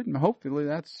comforted. And hopefully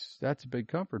that's a big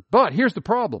comfort. But here's the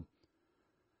problem.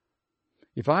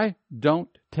 If I don't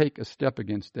take a step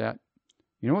against that,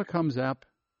 you know what comes up?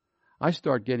 I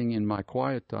start getting in my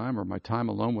quiet time or my time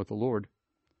alone with the Lord.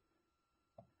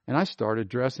 And I start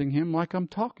addressing Him like I'm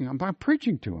talking. I'm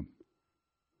preaching to Him.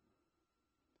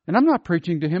 And I'm not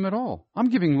preaching to Him at all. I'm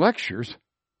giving lectures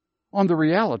on the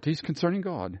realities concerning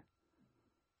God.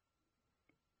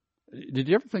 Did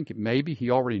you ever think maybe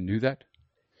He already knew that?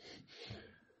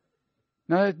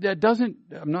 Now, that doesn't,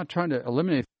 I'm not trying to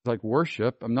eliminate things like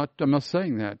worship. I'm not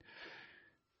saying that.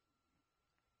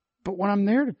 But when I'm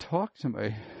there to talk to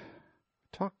somebody,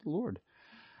 talk to the Lord,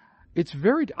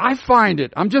 I find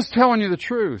it, I'm just telling you the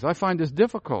truth, I find this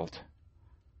difficult.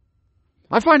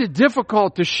 I find it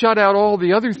difficult to shut out all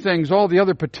the other things, all the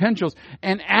other potentials,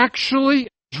 and actually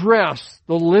address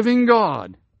the living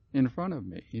God in front of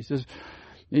me. He says,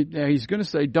 He's going to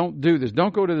say, don't do this.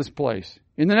 Don't go to this place.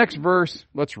 In the next verse,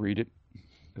 let's read it,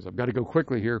 because I've got to go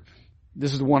quickly here.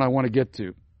 This is the one I want to get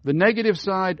to. The negative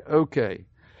side, okay.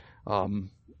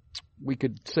 We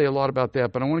could say a lot about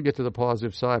that, but I want to get to the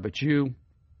positive side. But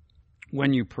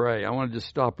when you pray, I want to just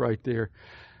stop right there.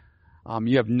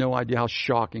 You have no idea how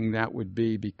shocking that would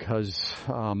be, because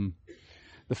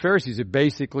the Pharisees had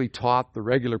basically taught the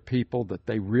regular people that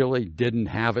they really didn't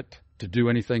have it to do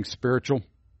anything spiritual.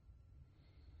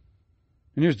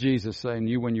 And here's Jesus saying,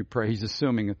 you when you pray, He's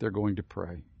assuming that they're going to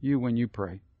pray. You when you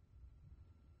pray,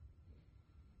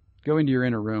 go into your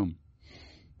inner room.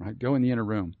 Right? Go in the inner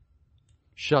room.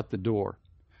 Shut the door.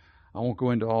 I won't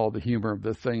go into all the humor of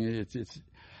the thing.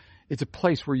 It's a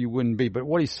place where you wouldn't be. But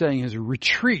what He's saying is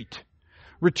retreat.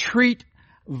 Retreat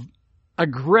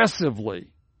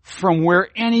aggressively from where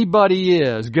anybody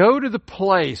is. Go to the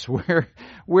place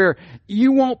where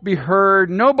you won't be heard.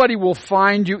 Nobody will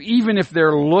find you, even if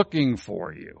they're looking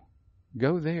for you.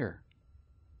 Go there.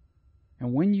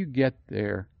 And when you get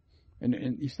there,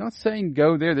 and he's not saying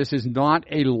go there. This is not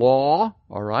a law,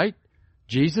 all right?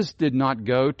 Jesus did not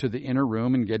go to the inner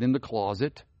room and get in the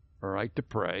closet, all right, to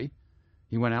pray.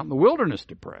 He went out in the wilderness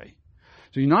to pray.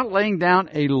 So he's not laying down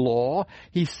a law.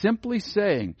 He's simply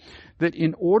saying that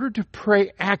in order to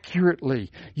pray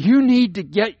accurately, you need to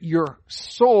get your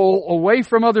soul away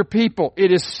from other people.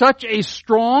 It is such a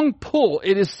strong pull.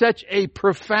 It is such a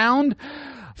profound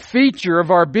feature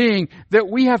of our being that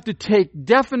we have to take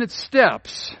definite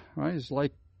steps. Right? It's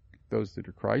like those that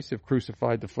are Christ have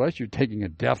crucified the flesh. You're taking a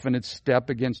definite step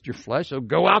against your flesh. So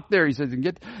go out there, he says, and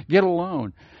get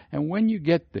alone. And when you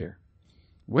get there,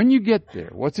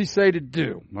 what's he say to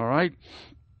do? All right?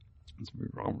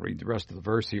 I'll read the rest of the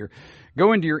verse here.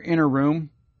 Go into your inner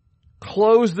room,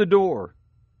 close the door,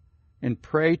 and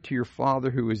pray to your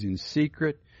Father who is in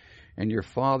secret, and your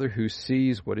Father who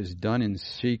sees what is done in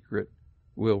secret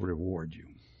will reward you.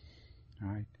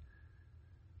 All right?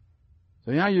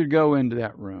 So now you go into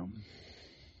that room.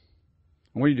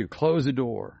 And what do? Close the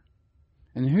door.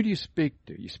 And who do you speak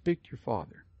to? You speak to your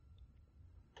Father.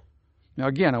 Now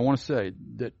again, I want to say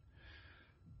that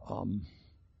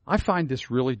I find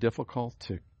this really difficult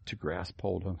to grasp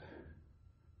hold of.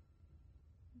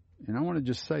 And I want to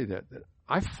just say that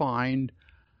I find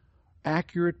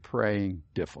accurate praying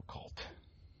difficult.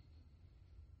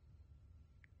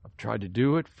 I've tried to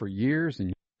do it for years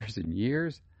and years and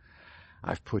years.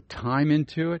 I've put time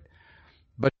into it,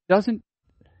 but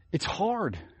it's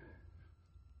hard.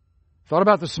 Thought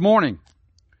about this morning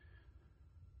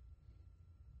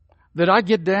that I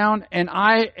get down and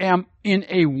I am in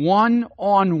a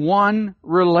one-on-one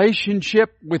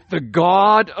relationship with the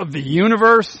God of the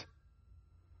universe.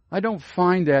 I don't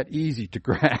find that easy to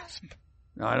grasp.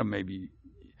 I don't maybe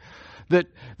that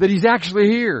he's actually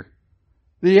here.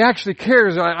 That he actually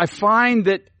cares. I find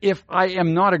that if I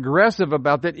am not aggressive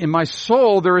about that, in my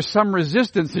soul there is some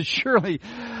resistance that surely,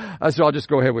 so I'll just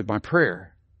go ahead with my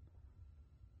prayer.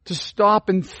 To stop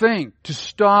and think, to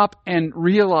stop and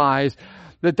realize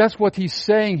that that's what he's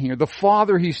saying here. The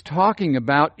Father he's talking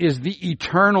about is the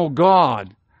eternal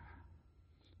God.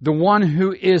 The one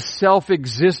who is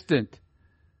self-existent.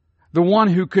 The one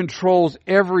who controls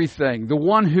everything. The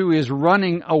one who is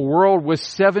running a world with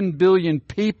 7 billion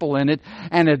people in it.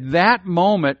 And at that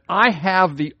moment, I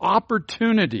have the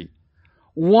opportunity,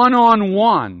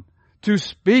 one-on-one, to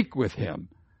speak with him.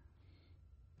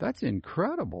 That's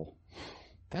incredible.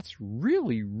 That's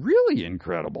really, really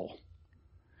incredible.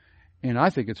 And I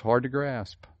think it's hard to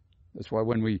grasp. That's why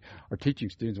when we are teaching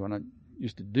students, when I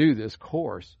used to do this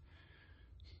course,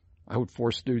 I would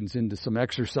force students into some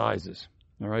exercises.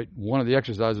 All right. One of the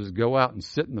exercises is go out and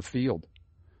sit in the field.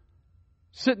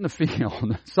 Sit in the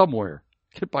field somewhere.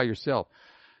 Get by yourself.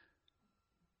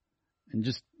 And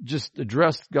just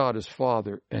address God as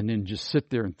Father, and then just sit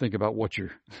there and think about what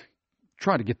you're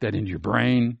trying to get that into your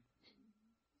brain.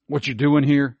 What you're doing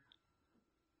here.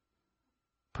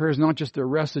 Prayer is not just a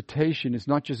recitation. It's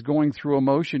not just going through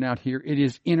emotion out here. It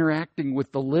is interacting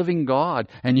with the living God,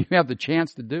 and you have the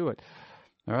chance to do it.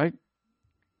 All right?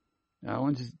 Now, I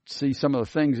want to see some of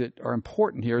the things that are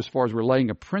important here as far as we're laying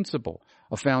a principle,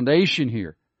 a foundation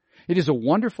here. It is a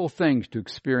wonderful thing to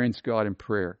experience God in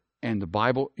prayer, and the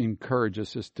Bible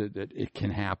encourages us that it can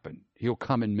happen. He'll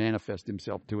come and manifest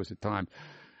himself to us at times,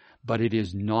 but it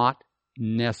is not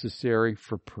necessary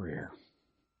for prayer.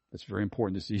 That's very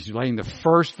important. He's laying the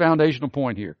first foundational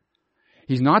point here.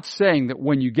 He's not saying that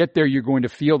when you get there, you're going to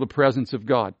feel the presence of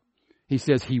God. He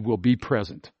says he will be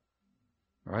present.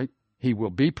 All right? He will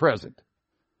be present.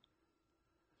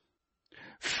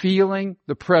 Feeling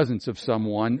the presence of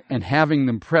someone and having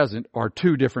them present are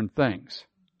two different things.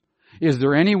 Is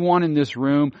there anyone in this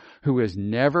room who has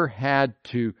never had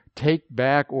to take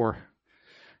back or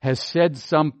has said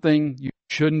something you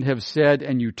shouldn't have said,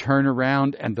 and you turn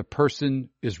around and the person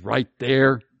is right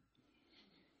there?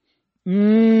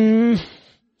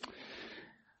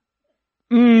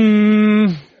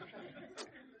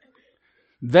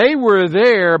 They were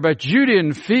there, but you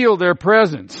didn't feel their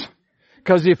presence.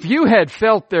 Because if you had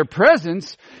felt their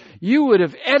presence, you would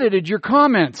have edited your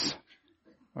comments.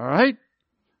 All right?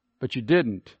 But you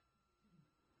didn't.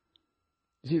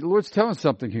 See, the Lord's telling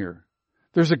something here.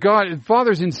 There's a God, the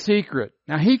Father's in secret.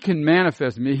 Now he can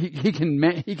manifest me. He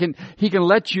can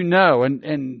let you know.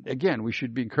 And again, we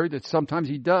should be encouraged that sometimes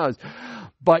he does.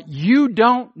 But you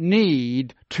don't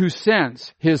need to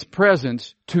sense his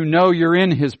presence to know you're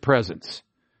in his presence.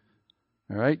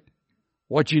 All right?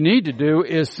 What you need to do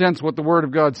is sense what the Word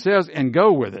of God says and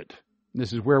go with it.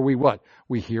 This is where we what?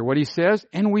 We hear what he says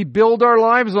and we build our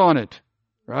lives on it.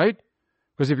 Right?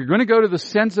 Because if you're going to go to the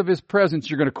sense of his presence,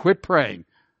 you're going to quit praying.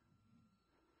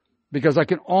 Because I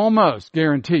can almost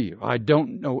guarantee you, I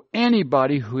don't know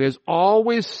anybody who has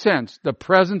always sensed the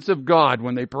presence of God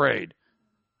when they prayed.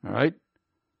 All right?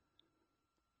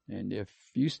 And if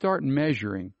you start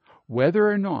measuring whether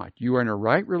or not you are in a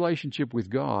right relationship with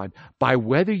God by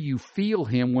whether you feel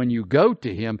Him when you go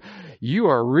to Him, you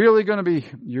are really going to be,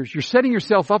 you're setting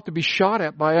yourself up to be shot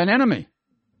at by an enemy.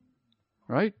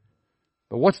 Right?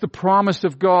 But what's the promise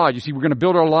of God? You see, we're going to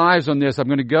build our lives on this. I'm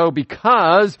going to go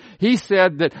because He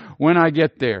said that when I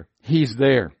get there, He's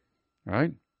there.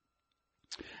 Right?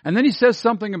 And then He says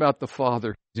something about the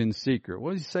Father who's in secret.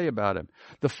 What does He say about Him?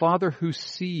 The Father who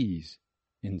sees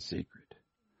in secret.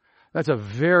 That's a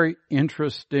very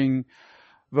interesting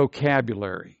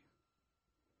vocabulary.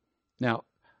 Now,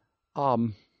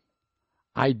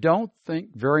 I don't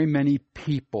think very many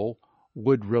people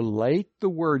would relate the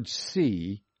word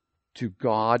see to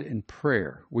God in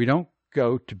prayer. We don't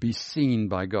go to be seen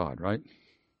by God, right?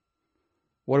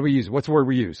 What do we use? What's the word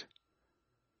we use?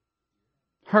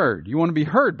 Heard. You want to be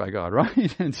heard by God,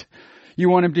 right? And you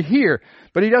want Him to hear.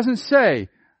 But He doesn't say,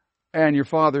 and your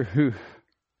Father who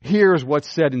hears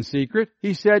what's said in secret.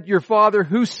 He said, your Father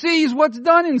who sees what's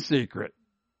done in secret.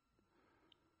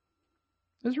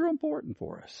 This is real important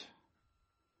for us.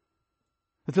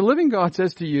 But the living God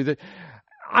says to you that,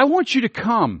 I want you to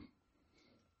come.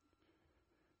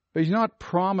 But He's not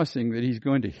promising that He's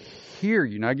going to hear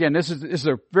you. Now again, this is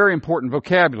a very important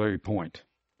vocabulary point.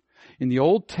 In the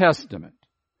Old Testament,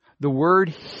 the word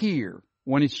hear,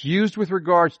 when it's used with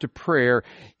regards to prayer,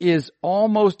 is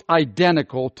almost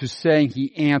identical to saying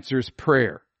He answers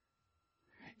prayer.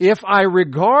 If I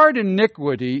regard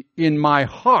iniquity in my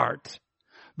heart,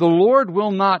 the Lord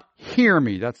will not hear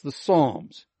me. That's the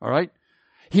Psalms. All right?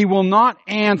 He will not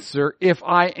answer if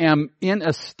I am in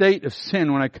a state of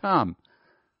sin when I come.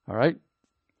 All right?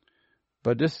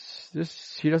 But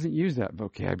He doesn't use that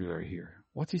vocabulary here.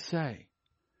 What's He say?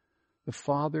 The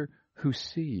Father who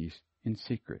sees in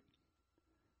secret.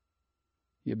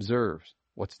 He observes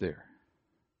what's there.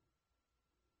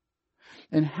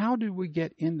 And how do we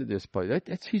get into this place?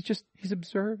 He's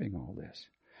observing all this.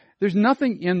 There's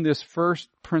nothing in this first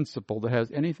principle that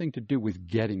has anything to do with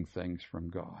getting things from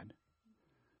God.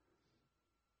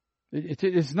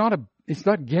 It's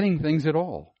not getting things at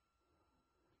all.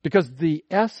 Because the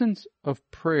essence of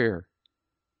prayer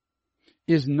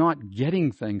is not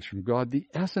getting things from God. The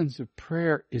essence of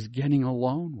prayer is getting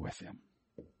alone with Him.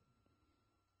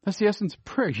 That's the essence of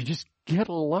prayer. You just get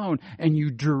alone and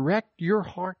you direct your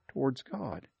heart towards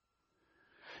God.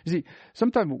 You see,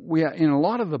 sometimes in a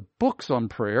lot of the books on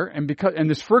prayer, and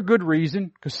it's for a good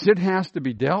reason, because sin has to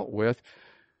be dealt with.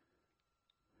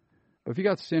 But if you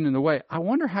got sin in the way, I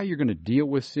wonder how you're going to deal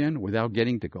with sin without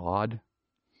getting to God.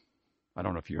 I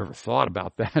don't know if you ever thought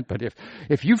about that, but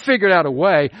if you figured out a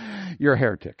way, you're a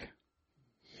heretic.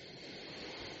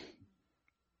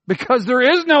 Because there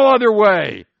is no other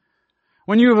way.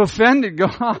 When you have offended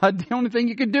God, the only thing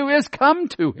you can do is come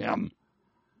to Him.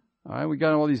 All right, we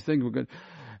got all these things.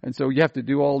 And so you have to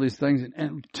do all these things.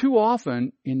 And too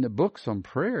often in the books on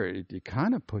prayer, it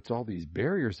kind of puts all these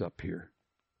barriers up here.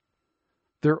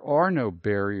 There are no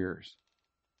barriers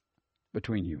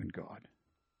between you and God.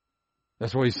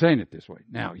 That's why He's saying it this way.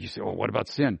 Now, you say, well, what about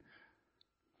sin?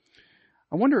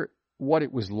 I wonder what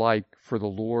it was like for the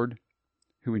Lord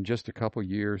who in just a couple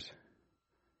years,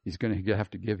 He's going to have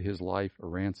to give His life a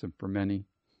ransom for many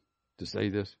to say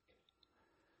this.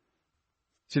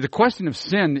 See, the question of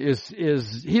sin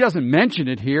is He doesn't mention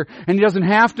it here, and He doesn't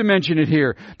have to mention it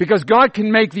here, because God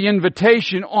can make the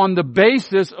invitation on the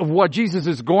basis of what Jesus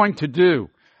is going to do.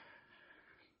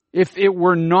 If it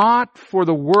were not for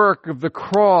the work of the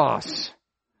cross,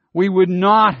 we would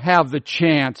not have the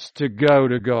chance to go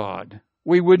to God.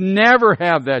 We would never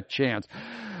have that chance.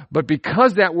 But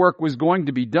because that work was going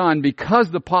to be done, because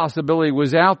the possibility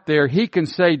was out there, He can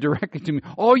say directly to me,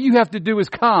 all you have to do is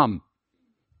come.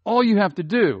 All you have to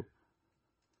do.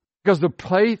 Because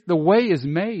the way is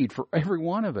made for every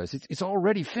one of us. It's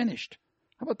already finished.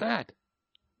 How about that?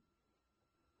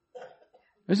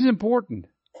 This is important.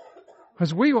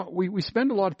 Because we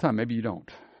spend a lot of time, maybe you don't,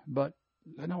 but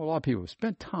I know a lot of people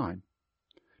spend time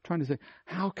trying to say,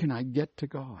 how can I get to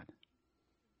God?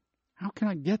 How can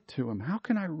I get to Him? How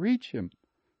can I reach Him?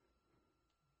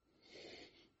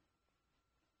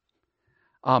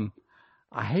 I'm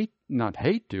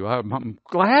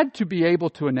glad to be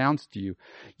able to announce to you,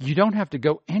 you don't have to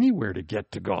go anywhere to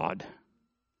get to God.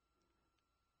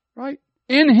 Right?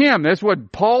 In Him, that's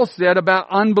what Paul said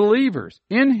about unbelievers.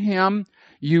 In Him,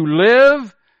 you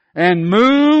live and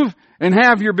move and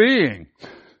have your being.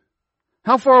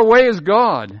 How far away is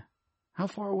God? How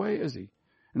far away is He?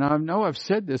 And I know I've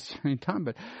said this many times,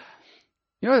 but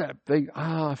You know that thing,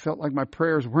 I felt like my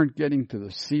prayers weren't getting to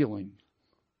the ceiling.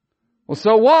 Well,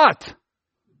 so what?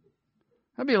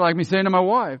 That'd be like me saying to my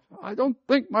wife, I don't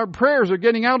think my prayers are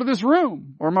getting out of this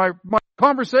room, or my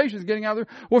conversation is getting out of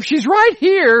the room. Well, if she's right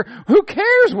here, who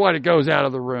cares what it goes out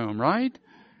of the room, right?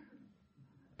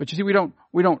 But you see, we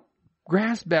don't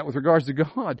grasp that with regards to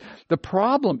God. The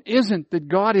problem isn't that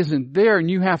God isn't there and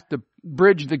you have to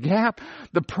bridge the gap.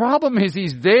 The problem is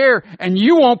He's there and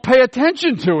you won't pay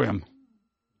attention to Him.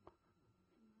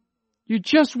 You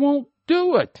just won't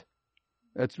do it.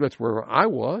 That's where I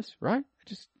was, right?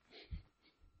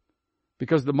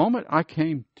 Because the moment I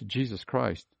came to Jesus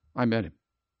Christ, I met Him,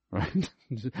 right?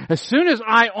 As soon as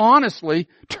I honestly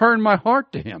turned my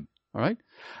heart to Him, all right?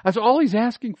 That's all He's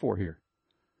asking for here.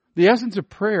 The essence of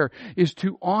prayer is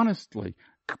to honestly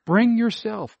bring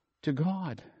yourself to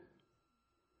God.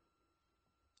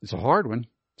 It's a hard one.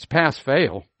 It's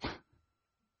pass-fail.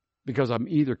 Because I'm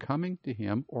either coming to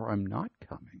Him or I'm not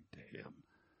coming to Him.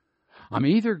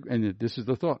 And this is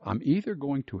the thought, I'm either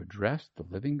going to address the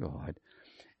living God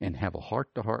and have a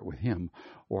heart-to-heart with Him,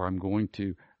 or I'm going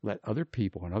to let other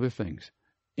people and other things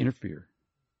interfere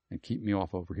and keep me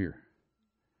off over here.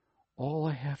 All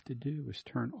I have to do is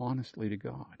turn honestly to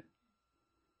God.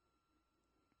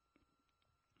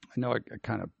 I know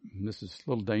this is a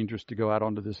little dangerous to go out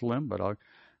onto this limb, but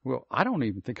I don't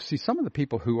even think, see, some of the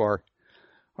people who are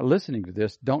listening to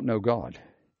this don't know God.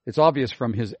 It's obvious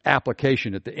from his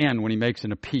application at the end when he makes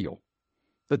an appeal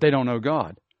that they don't know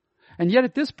God. And yet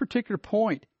at this particular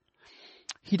point,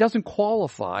 he doesn't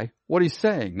qualify what he's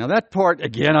saying. Now that part,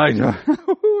 again, I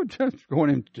just going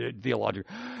into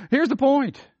theological. Here's the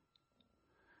point.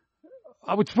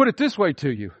 I would put it this way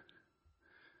to you.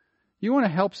 You want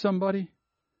to help somebody?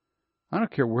 I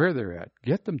don't care where they're at.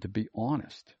 Get them to be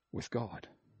honest with God.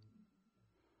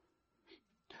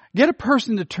 Get a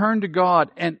person to turn to God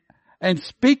and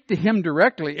speak to Him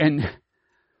directly, and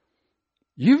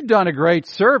you've done a great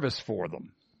service for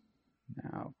them.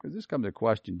 Now, because this comes to the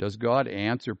question, does God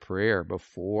answer prayer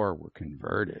before we're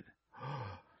converted?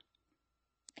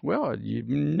 Well,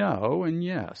 no and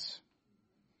yes.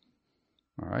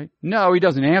 All right? No, He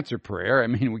doesn't answer prayer. I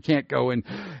mean, we can't go in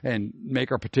and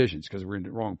make our petitions because we're in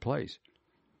the wrong place.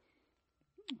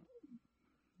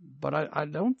 But I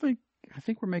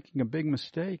think we're making a big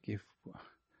mistake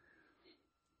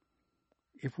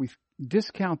if we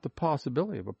discount the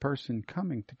possibility of a person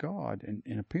coming to God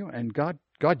and appealing. And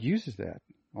God uses that.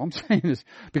 All I'm saying is,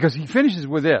 because He finishes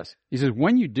with this. He says,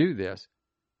 when you do this,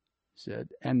 He said,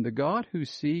 and the God who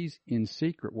sees in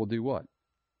secret will do what?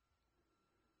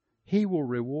 He will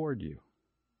reward you.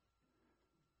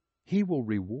 He will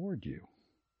reward you.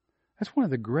 That's one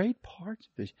of the great parts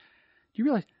of this. Do you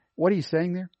realize what He's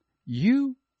saying there?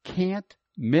 You can't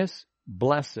miss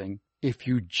blessing if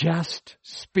you just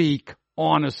speak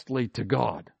honestly to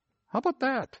God. How about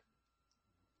that?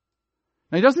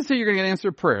 Now, He doesn't say you're going to get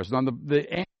answered prayers. Now,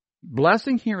 the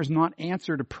blessing here is not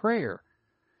answer to prayer.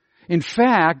 In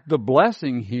fact, the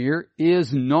blessing here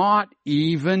is not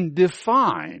even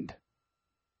defined.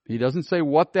 He doesn't say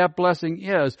what that blessing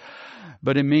is,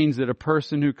 but it means that a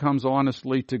person who comes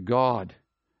honestly to God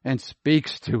and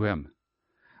speaks to Him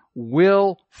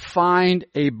will find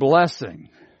a blessing.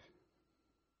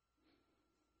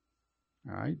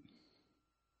 All right?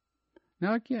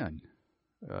 Now again,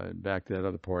 back to that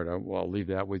other part, I'll leave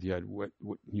that with you.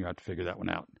 You have to figure that one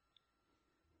out.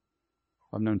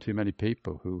 I've known too many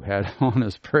people who had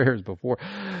honest prayers before,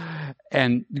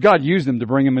 and God used them to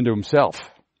bring them into Himself.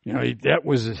 You know,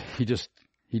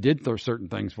 He did those certain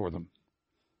things for them.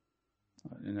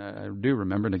 And I do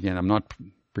remember, and again, I'm not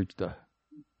preached the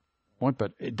point,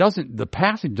 but the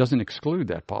passage doesn't exclude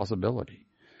that possibility.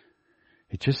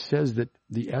 It just says that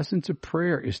the essence of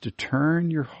prayer is to turn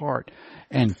your heart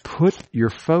and put your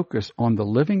focus on the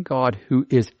living God who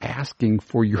is asking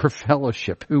for your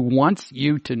fellowship, who wants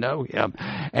you to know Him,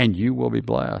 and you will be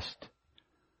blessed.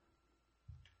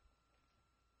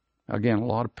 Again, a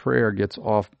lot of prayer gets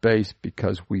off base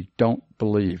because we don't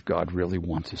believe God really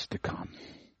wants us to come.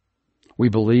 We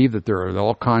believe that there are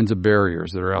all kinds of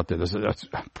barriers that are out there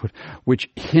which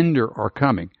hinder our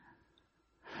coming.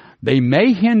 They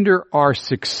may hinder our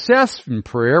success in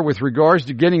prayer with regards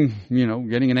to getting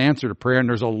an answer to prayer. And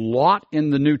there's a lot in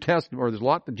the New Testament, or there's a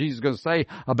lot that Jesus is going to say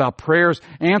about prayers,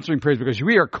 answering prayers, because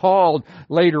we are called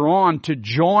later on to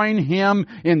join Him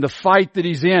in the fight that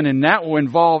He's in. And that will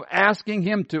involve asking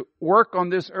Him to work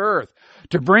on this earth,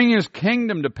 to bring His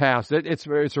kingdom to pass. It's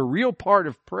a real part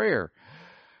of prayer.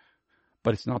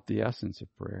 But it's not the essence of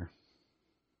prayer.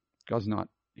 God's not,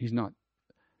 He's not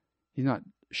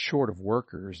short of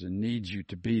workers and needs you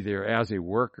to be there as a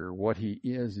worker. What He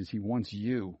is He wants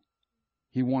you.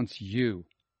 He wants you.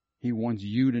 He wants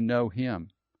you to know Him.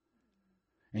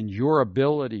 And your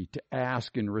ability to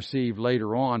ask and receive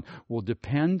later on will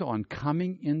depend on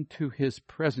coming into His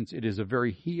presence. It is a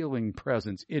very healing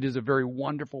presence. It is a very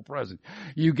wonderful presence.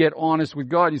 You get honest with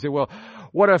God. You say, well,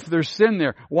 what if there's sin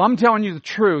there? Well, I'm telling you the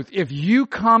truth. If you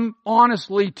come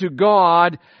honestly to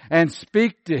God and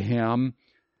speak to Him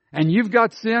and you've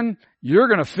got sin, you're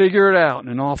going to figure it out in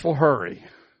an awful hurry.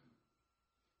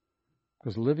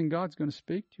 Because the living God's going to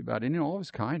speak to you about it in all of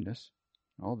His kindness,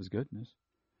 all of His goodness.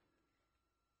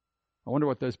 I wonder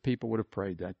what those people would have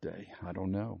prayed that day. I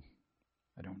don't know.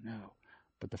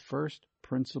 But the first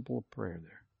principle of prayer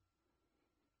there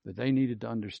that they needed to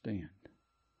understand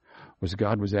was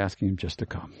God was asking them just to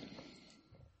come.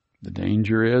 The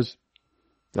danger is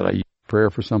that I use prayer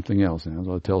for something else. And as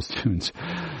I tell students,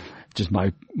 just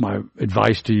my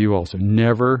advice to you also,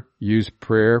 never use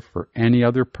prayer for any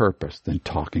other purpose than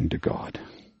talking to God.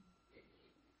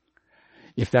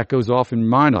 If that goes off in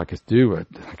mind, I could do it.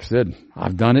 Like I said,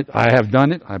 I've done it. I have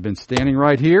done it. I've been standing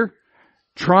right here,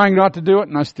 trying not to do it,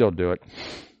 and I still do it.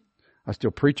 I still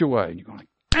preach away. And you're going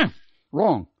like,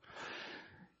 wrong.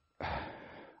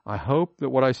 I hope that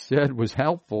what I said was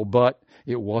helpful, but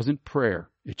it wasn't prayer.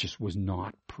 It just was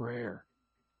not prayer.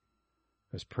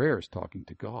 Because prayer is talking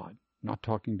to God, not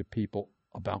talking to people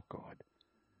about God.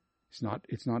 It's not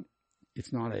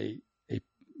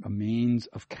a means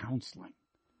of counseling.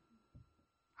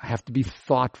 I have to be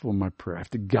thoughtful in my prayer. I have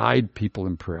to guide people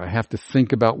in prayer. I have to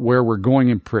think about where we're going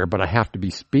in prayer, but I have to be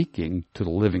speaking to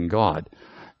the living God,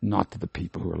 not to the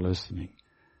people who are listening.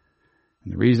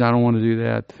 And the reason I don't want to do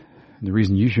that, and the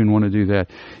reason you shouldn't want to do that,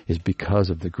 is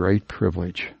because of the great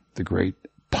privilege, the great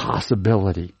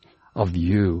possibility of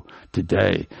you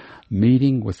today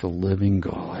meeting with the living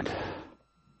God.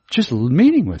 Just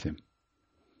meeting with Him.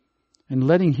 And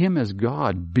letting Him as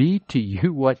God be to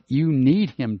you what you need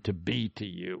Him to be to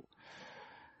you.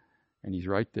 And He's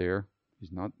right there.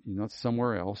 He's not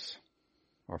somewhere else.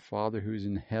 Our Father who's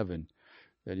in heaven,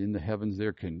 that in the heavens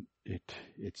there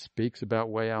it speaks about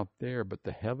way out there, but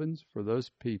the heavens for those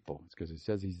people, it's because it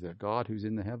says He's the God who's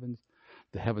in the heavens.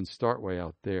 The heavens start way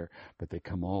out there, but they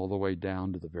come all the way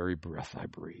down to the very breath I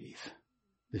breathe.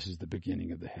 This is the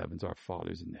beginning of the heavens. Our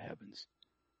Father's in the heavens.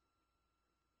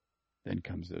 Then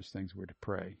comes those things we're to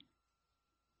pray.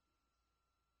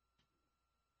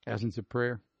 Essence of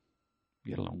prayer,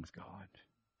 get along with God.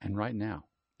 And right now,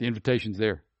 the invitation's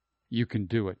there. You can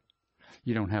do it.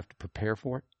 You don't have to prepare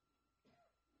for it.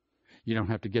 You don't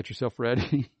have to get yourself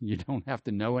ready. You don't have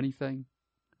to know anything.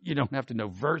 You don't have to know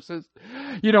verses.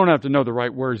 You don't have to know the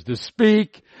right words to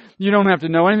speak. You don't have to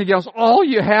know anything else. All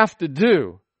you have to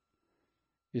do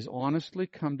is honestly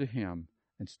come to Him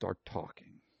and start talking.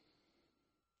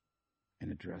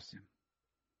 And address Him.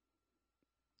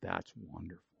 That's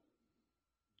wonderful.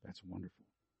 That's wonderful.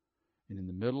 And in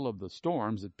the middle of the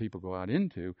storms that people go out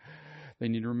into, they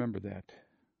need to remember that.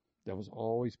 That was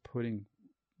always putting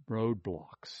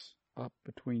roadblocks up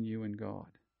between you and God.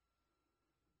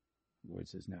 The Lord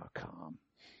says, now come.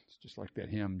 It's just like that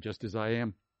hymn, just as I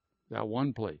am, that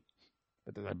one plea.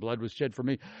 But that thy blood was shed for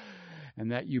me,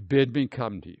 and that you bid me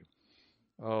come to you.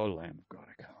 Oh, Lamb of God,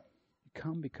 I come. You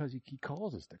come because He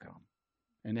calls us to come.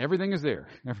 And everything is there.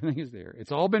 Everything is there.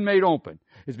 It's all been made open.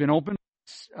 It's been open,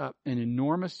 an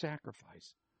enormous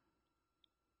sacrifice.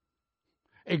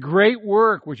 A great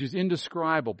work, which is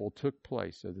indescribable, took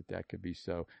place so that that could be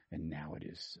so. And now it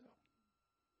is so.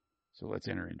 So let's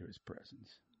enter into His presence.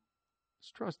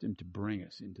 Let's trust Him to bring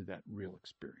us into that real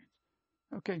experience.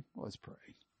 Okay, well, let's pray.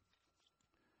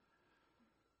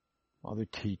 Father,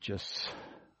 teach us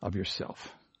of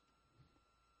yourself.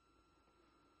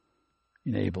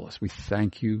 Enable us. We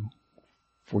thank you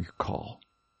for your call.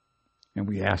 And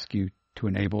we ask you to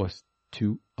enable us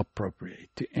to appropriate,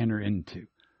 to enter into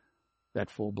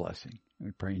that full blessing. And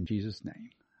we pray in Jesus'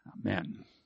 name. Amen.